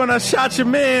florist when I shot your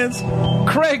mans.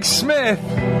 Craig Smith.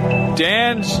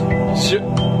 Dan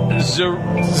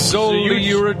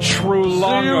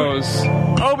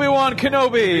Zoliutrulongos. Obi-Wan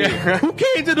Kenobi. Who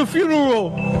came to the funeral?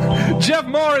 Jeff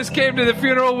Morris came to the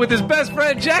funeral with his best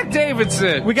friend Jack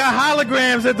Davidson. We got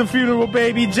holograms at the funeral,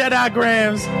 baby.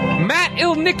 Jedi-grams. Matt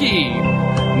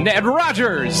Ilnicki, Ned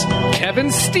Rogers,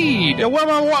 Kevin Steed, Yo, where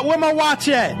my watch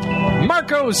at?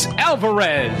 Marcos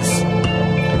Alvarez,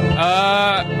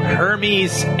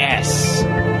 Hermes S.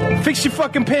 Fix your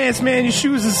fucking pants, man. Your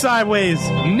shoes are sideways.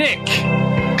 Nick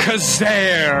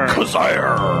Kazare,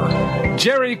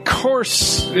 Jerry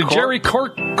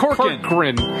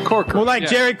Corcoran, More like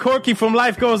Jerry Corky from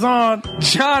Life Goes On.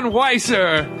 John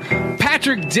Weiser,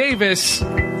 Patrick Davis,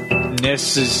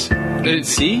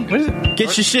 See? what is it?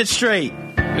 Get your shit straight.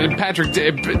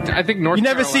 I think North You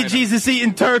never see Carolina. Jesus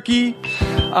eating turkey.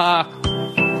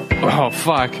 Oh,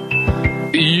 fuck.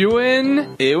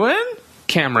 Ewan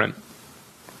Cameron.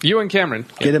 Ewan Cameron.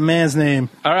 Get a man's name.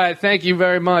 All right, thank you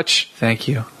very much. Thank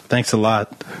you. Thanks a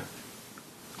lot.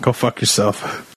 Go fuck yourself.